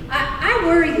think. I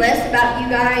worry less about you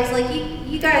guys. Like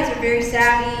you guys are very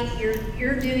savvy.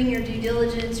 You're doing your due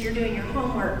diligence. You're doing your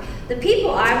homework. The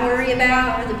people I worry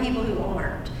about are the people who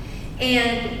aren't.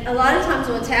 And a lot of times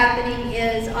what's happening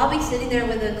is I'll be sitting there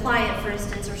with a client, for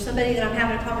instance, or somebody that I'm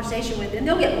having a conversation with, and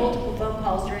they'll get multiple phone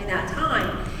calls during that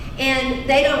time. And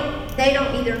they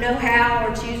don't either know how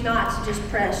or choose not to just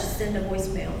press send a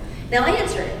voicemail. They'll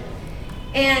answer it.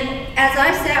 And as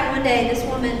I sat one day, this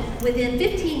woman, within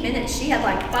 15 minutes, she had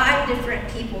like 5 different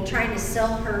people trying to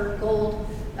sell her gold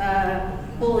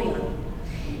bullion.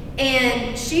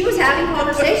 And she was having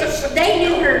conversations. They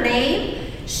knew her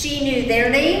name. She knew their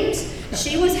names.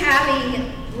 She was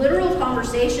having literal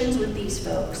conversations with these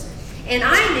folks. And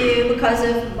I knew, because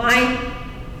of my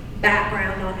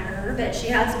background on her, that she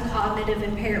had some cognitive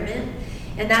impairment.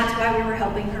 And that's why we were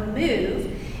helping her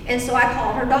move. And so I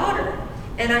called her daughter.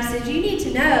 And I said, you need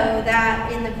to know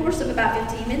that in the course of about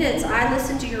 15 minutes, I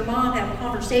listened to your mom have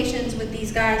conversations with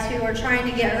these guys who are trying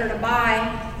to get her to buy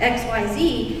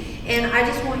XYZ. And I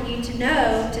just want you to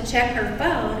know to check her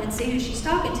phone and see who she's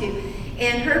talking to.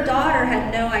 And her daughter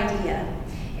had no idea.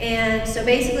 And so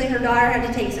basically her daughter had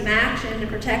to take some action to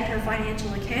protect her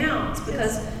financial accounts,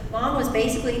 because mom was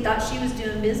basically thought she was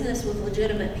doing business with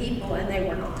legitimate people, and they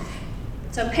were not.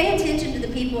 So pay attention to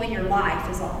the people in your life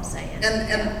is all I'm saying.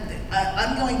 And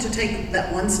I'm going to take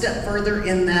that one step further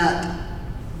in that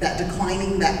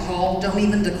declining that call. Don't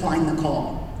even decline the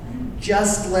call.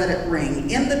 Just let it ring.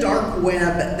 In the dark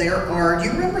web, there are, you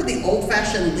remember the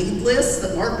old-fashioned lead lists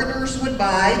that marketers would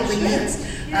buy, leads?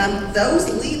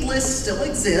 Those lead lists still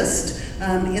exist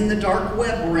in the dark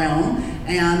web realm,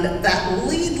 and that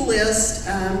lead list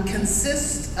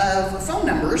consists of phone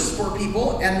numbers for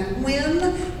people, and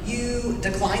when you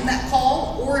decline that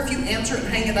call, or if you answer it and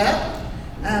hang it up,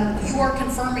 you are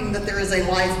confirming that there is a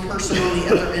live person on the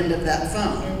other end of that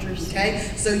phone. Interesting.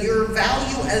 Okay, so your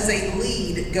value as a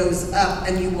lead goes up,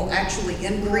 and you will actually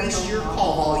increase your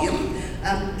call volume.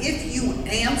 If you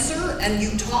answer and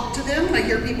you talk to them, I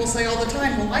hear people say all the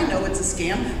time, well, I know it's a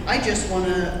scam. I just want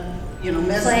to,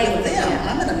 mess with them.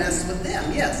 I'm going to mess with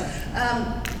them, yes.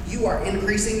 You are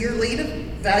increasing your lead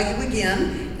value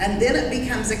again, and then it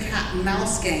becomes a cat and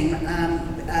mouse game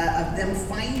of them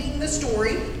finding the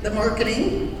story, the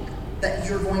marketing that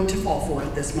you're going to fall for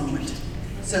at this moment.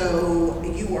 So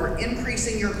you are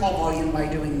increasing your call volume by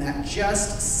doing that.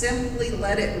 Just simply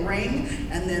let it ring,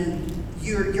 and then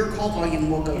your call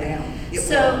volume will go down.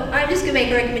 I'm just gonna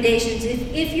make recommendations.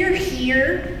 If you're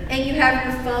here and you have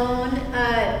your phone,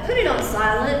 put it on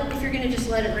silent. If you're gonna just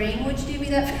let it ring, would you do me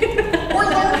that favor? Or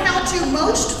learn how to.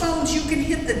 Most phones you can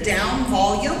hit the down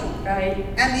volume, Right.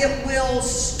 and it will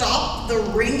stop the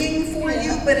ringing for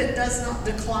you, but it does not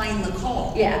decline the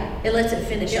call. Yeah, it lets it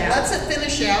finish It out. lets it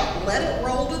finish out, let it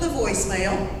roll to the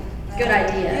voicemail. Good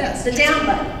idea. Yes. The down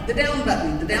button. The down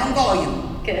button, the down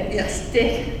volume. Good. Yes.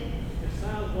 Dick. It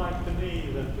sounds like to me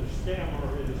that the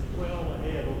scammer is well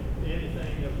ahead of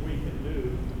anything that we can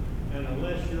do. And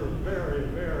unless you're very,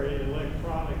 very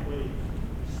electronically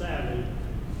savvy,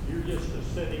 you're just a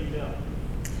sitting duck.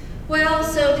 Well,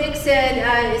 so Dick said,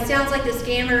 it sounds like the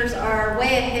scammers are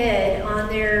way ahead on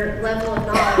their level of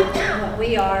knowledge than what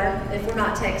we are if we're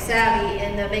not tech savvy,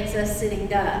 and that makes us sitting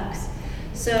ducks.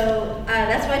 So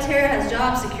that's why Tara has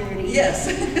job security. Yes.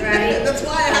 Right? That's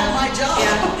why I have my job,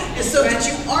 Yeah. is so that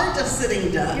you aren't a sitting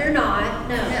duck. You're not,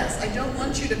 no. Yes, I don't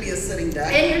want you to be a sitting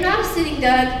duck. And you're not a sitting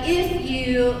duck if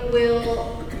you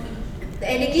will,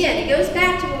 and again, it goes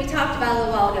back to what we talked about a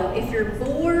little while ago. If you're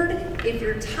bored, if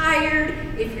you're tired,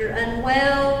 if you're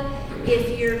unwell,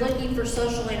 if you're looking for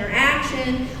social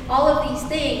interaction, all of these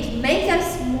things make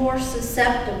us more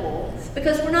susceptible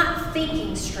because we're not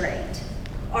thinking straight.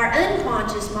 Our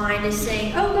unconscious mind is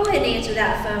saying, oh, go ahead and answer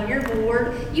that phone. You're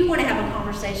bored. You want to have a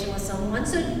conversation with someone.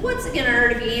 So what's it going to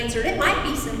hurt if you answer it? It might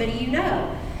be somebody you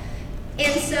know.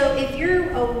 And so if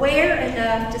you're aware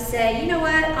enough to say, you know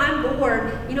what, I'm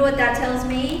bored. You know what that tells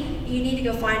me? You need to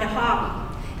go find a hobby.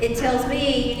 It tells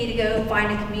me you need to go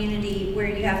find a community where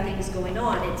you have things going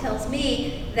on. It tells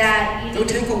me that you need Go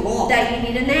take a walk. that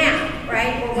you need a nap,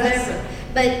 right? Or whatever. Yes.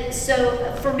 But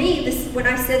so for me, when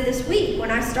I said this week, when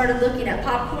I started looking at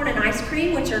popcorn and ice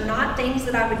cream, which are not things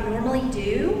that I would normally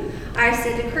do, I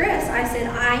said to Chris,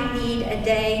 I need a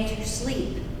day to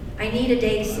sleep. I need a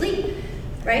day to sleep,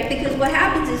 right? Because what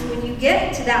happens is when you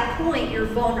get to that point, you're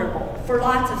vulnerable for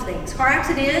lots of things. Car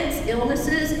accidents,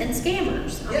 illnesses, and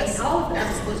scammers. I Yes, mean, all of them.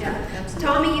 absolutely, Yeah. absolutely.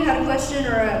 Tommy, you had a question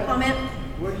or a comment?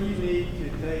 What do you need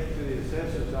to take to the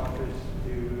assessor's office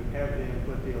to have them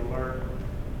put the alert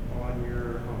on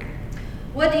your home?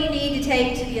 What do you need to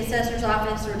take to the assessor's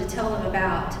office or to tell them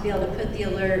about to be able to put the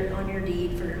alert on your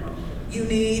deed for your home? You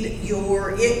need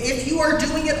if you are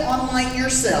doing it online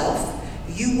yourself,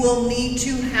 you will need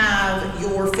to have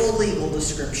your full legal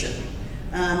description.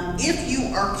 If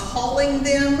you are calling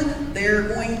them, they're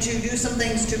going to do some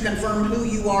things to confirm who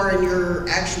you are and your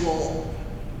actual,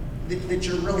 that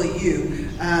you're really you.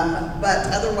 But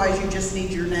otherwise, you just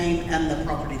need your name and the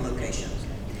property location.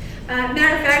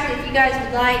 Matter of fact, if you guys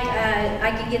would like,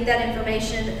 I can get that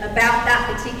information about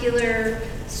that particular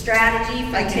strategy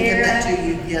for Tara. I can get that to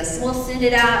you, yes. We'll send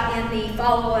it out in the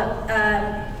follow-up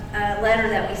letter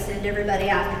that we send everybody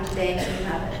after today, so you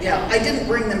have it. Yeah, I didn't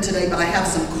bring them today, but I have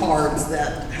some cards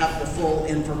that have the full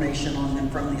information on them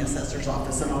from the assessor's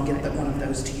office, and I'll get one of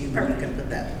those to you, and you can put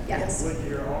that, Yeah. yes. With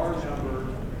your R number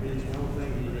is the only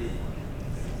thing you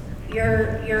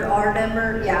need. Your R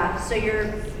number, yeah, so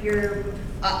your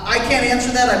I can't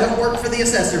answer that, I don't work for the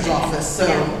assessor's office, so,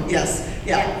 Yeah. yes,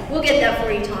 yeah. We'll get that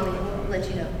for you, Tommy, and we'll let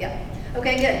you know, yeah.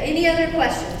 Okay, good. Any other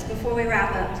questions before we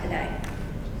wrap up today?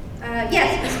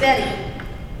 Yes, Miss Betty.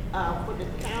 For the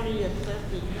county assessor,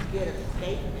 you get a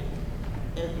statement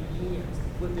every year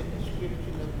with the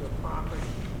description of your property.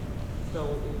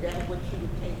 So is that what you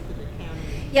would take to the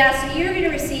county? Yeah, so you're gonna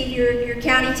receive your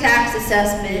county tax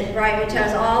assessment, right, which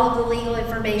has all of the legal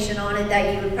information on it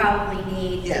that you would probably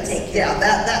need to Yes, take care yeah, of.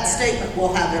 that statement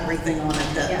will have everything on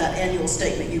it, that Yeah. annual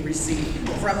statement you receive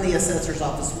from the assessor's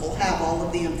office will have all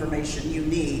of the information you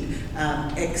need,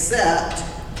 except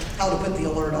how to put the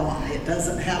alert on. It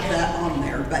doesn't have that on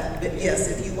there, but yes,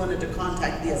 if you wanted to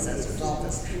contact the assessor's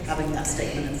office, having that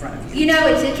statement in front of you. You know,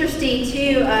 it's interesting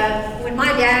too, when my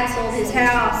dad sold his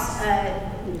house,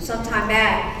 sometime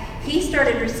back, he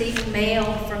started receiving mail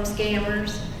from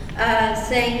scammers,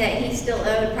 saying that he still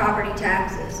owed property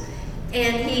taxes.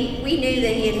 And we knew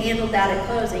that he had handled that at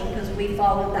closing because we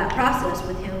followed that process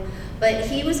with him. But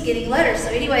he was getting letters. So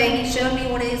anyway, he showed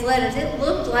me one of these letters. It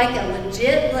looked like a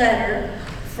legit letter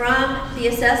from the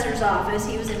assessor's office.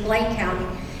 He was in Blaine County.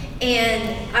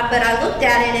 But I looked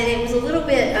at it and it was a little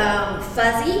bit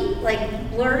fuzzy, like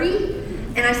blurry.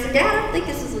 And I said, Dad, I don't think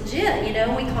this is legit. You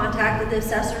know, we contacted the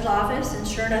assessor's office, and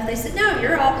sure enough, they said, no,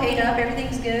 you're all paid up,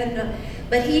 everything's good. No.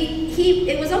 But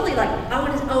it was only like,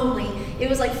 it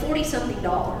was like $40-something.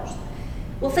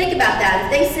 Well, think about that.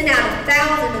 If they sent out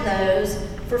 1,000 of those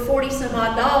for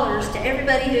 $40-some-odd to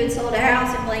everybody who had sold a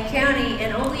house in Blaine County,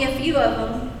 and only a few of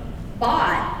them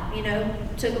bought, you know,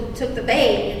 took the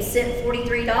bait and sent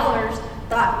 $43,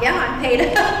 thought, yeah, I'm paid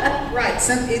up. Right,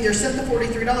 either sent the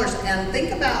 $43 and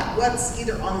think about what's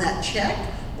either on that check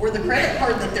or the credit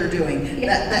card that they're doing.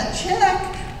 Yeah. That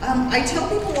check, I tell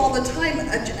people all the time,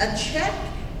 a check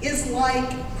is like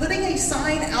putting a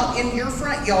sign out in your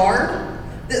front yard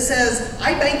that says,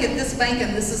 I bank at this bank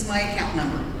and this is my account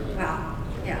number. Wow.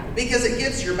 Yeah. Because it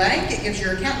gives your bank, it gives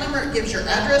your account number, it gives your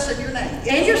address and your name.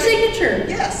 And your signature.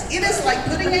 Yes, it is like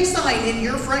putting a sign in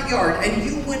your front yard, and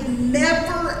you would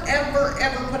never, ever,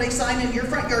 ever put a sign in your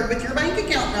front yard with your bank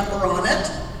account number on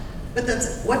it. But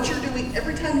that's what you're doing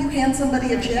every time you hand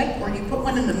somebody a check or you put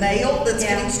one in the mail that's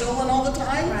Yeah. getting stolen all the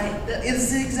time. Right. That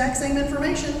is the exact same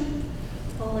information.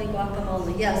 Holy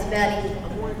guacamole. Yes, Betty.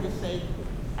 I wanted to say,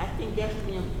 I think that's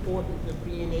the importance of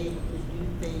being able to do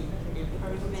things in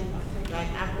person. Like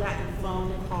I've gotten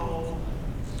phone calls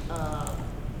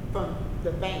from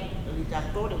the bank, at least I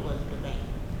thought it was the bank,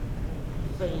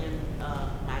 saying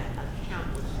my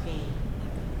account was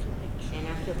scammed. And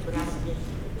I said, but I don't get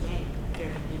to the bank.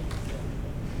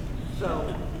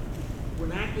 So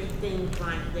when I get things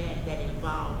like that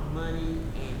involve money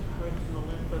and personal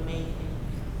information,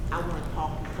 I want to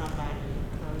talk to somebody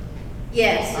in person.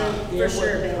 Yes, There for was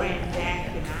sure, a Betty.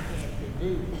 transaction I had to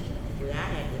do, where I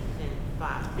had to send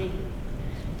 5 figures.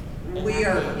 And We I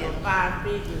are- said, for 5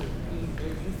 figures, either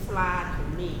you fly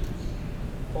to me,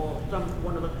 or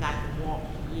one of us got to walk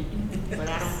to you. But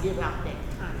I don't give out that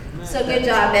kind of money. So good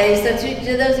job, Betty. So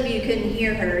to those of you who couldn't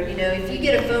hear her, you know, if you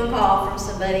get a phone call from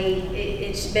somebody,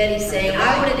 it's Betty saying,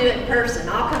 I want to do it in person.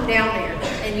 I'll come down there,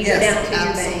 and you go down to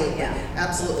your bank. Yeah.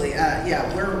 Absolutely.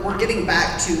 Yeah, we're getting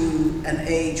back to an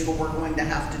age where we're going to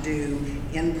have to do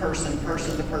in-person,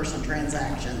 person-to-person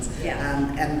transactions. Yeah.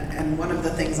 And one of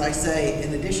the things I say,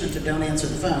 in addition to don't answer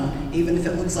the phone, even if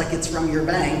it looks like it's from your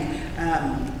bank,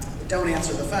 don't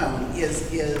answer the phone,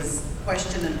 is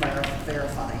question and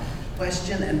verify.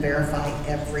 Question and verify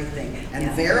everything. And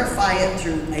Yeah. verify it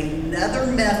through another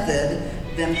method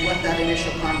than what that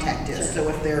initial contact is. So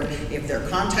if they're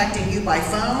contacting you by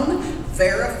phone,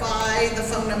 verify the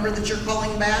phone number that you're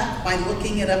calling back by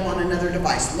looking it up on another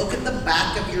device. Look at the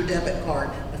back of your debit card.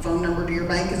 The phone number to your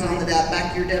bank is on the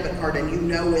back of your debit card, and you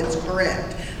know it's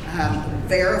correct.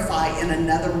 verify in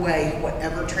another way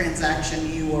whatever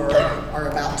transaction you are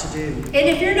about to do. And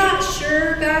if you're not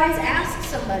sure, guys, ask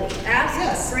somebody. Ask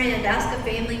Yes. a friend, ask a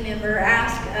family member,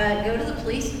 go to the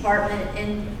police department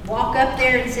and walk up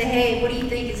there and say, hey, what do you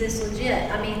think? Is this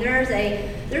legit? I mean,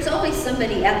 there's always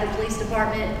somebody at the police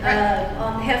department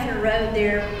on Hefner Road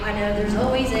there. I know there's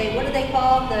always what do they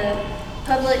call the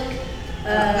public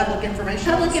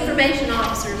information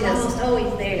officers, Yes. almost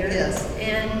always there. Yes.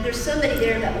 And there's somebody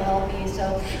there that will help you.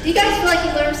 So, do you guys feel like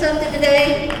you learned something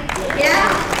today?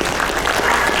 Yeah?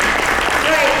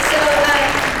 Right, so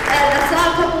I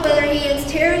saw a couple of other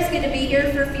hands. Tara's going to be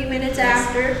here for a few minutes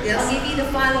after. Yes. I'll give you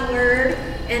the final word,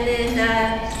 and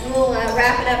then we'll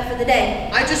wrap it up for the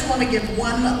day. I just want to give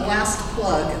one last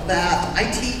plug that I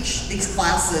teach these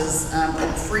classes,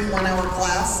 a free 1-hour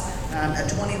class at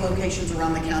 20 locations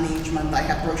around the county each month. I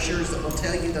have brochures that will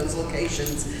tell you those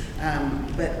locations,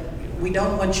 but we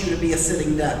don't want you to be a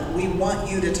sitting duck. We want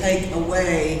you to take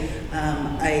away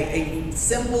a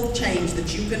simple change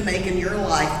that you can make in your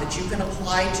life, that you can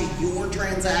apply to your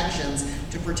transactions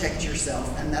to protect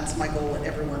yourself. And that's my goal at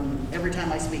every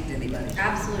time I speak to anybody.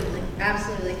 Absolutely,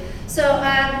 absolutely. So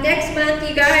next month,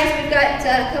 you guys, we've got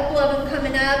a couple of them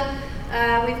coming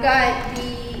up. We've got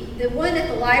the one at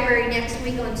the library next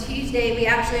week on Tuesday. We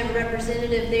actually have a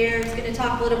representative there who's going to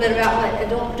talk a little bit about what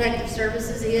Adult Protective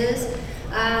Services is,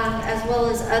 as well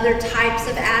as other types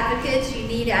of advocates. You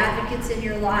need advocates in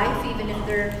your life, even if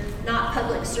they're not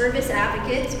public service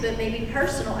advocates, but maybe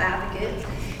personal advocates.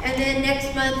 And then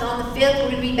next month on the 5th, we're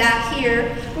going to be back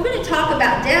here. We're going to talk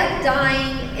about death,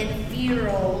 dying, and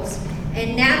funerals,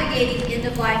 and navigating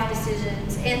end-of-life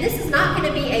decisions. And this is not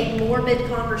going to be a morbid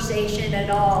conversation at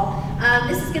all.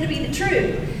 This is going to be the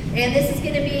truth. And this is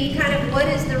going to be kind of what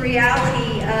is the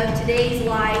reality of today's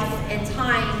life and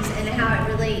times and how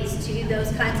it relates to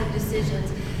those kinds of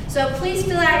decisions. So please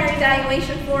fill out your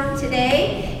evaluation form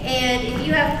today. And if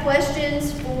you have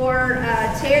questions for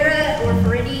Tara or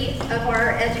for any of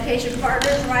our education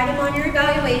partners, write them on your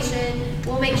evaluation.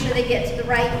 We'll make sure they get to the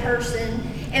right person.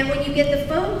 And when you get the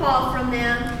phone call from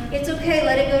them, it's okay,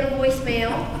 let it go to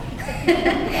voicemail.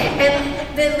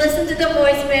 And then listen to the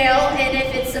voicemail, and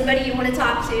if it's somebody you want to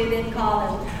talk to, then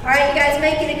call them. All right, you guys,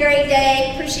 make it a great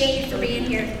day. Appreciate you for being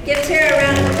here. Give Tara a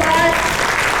round of applause.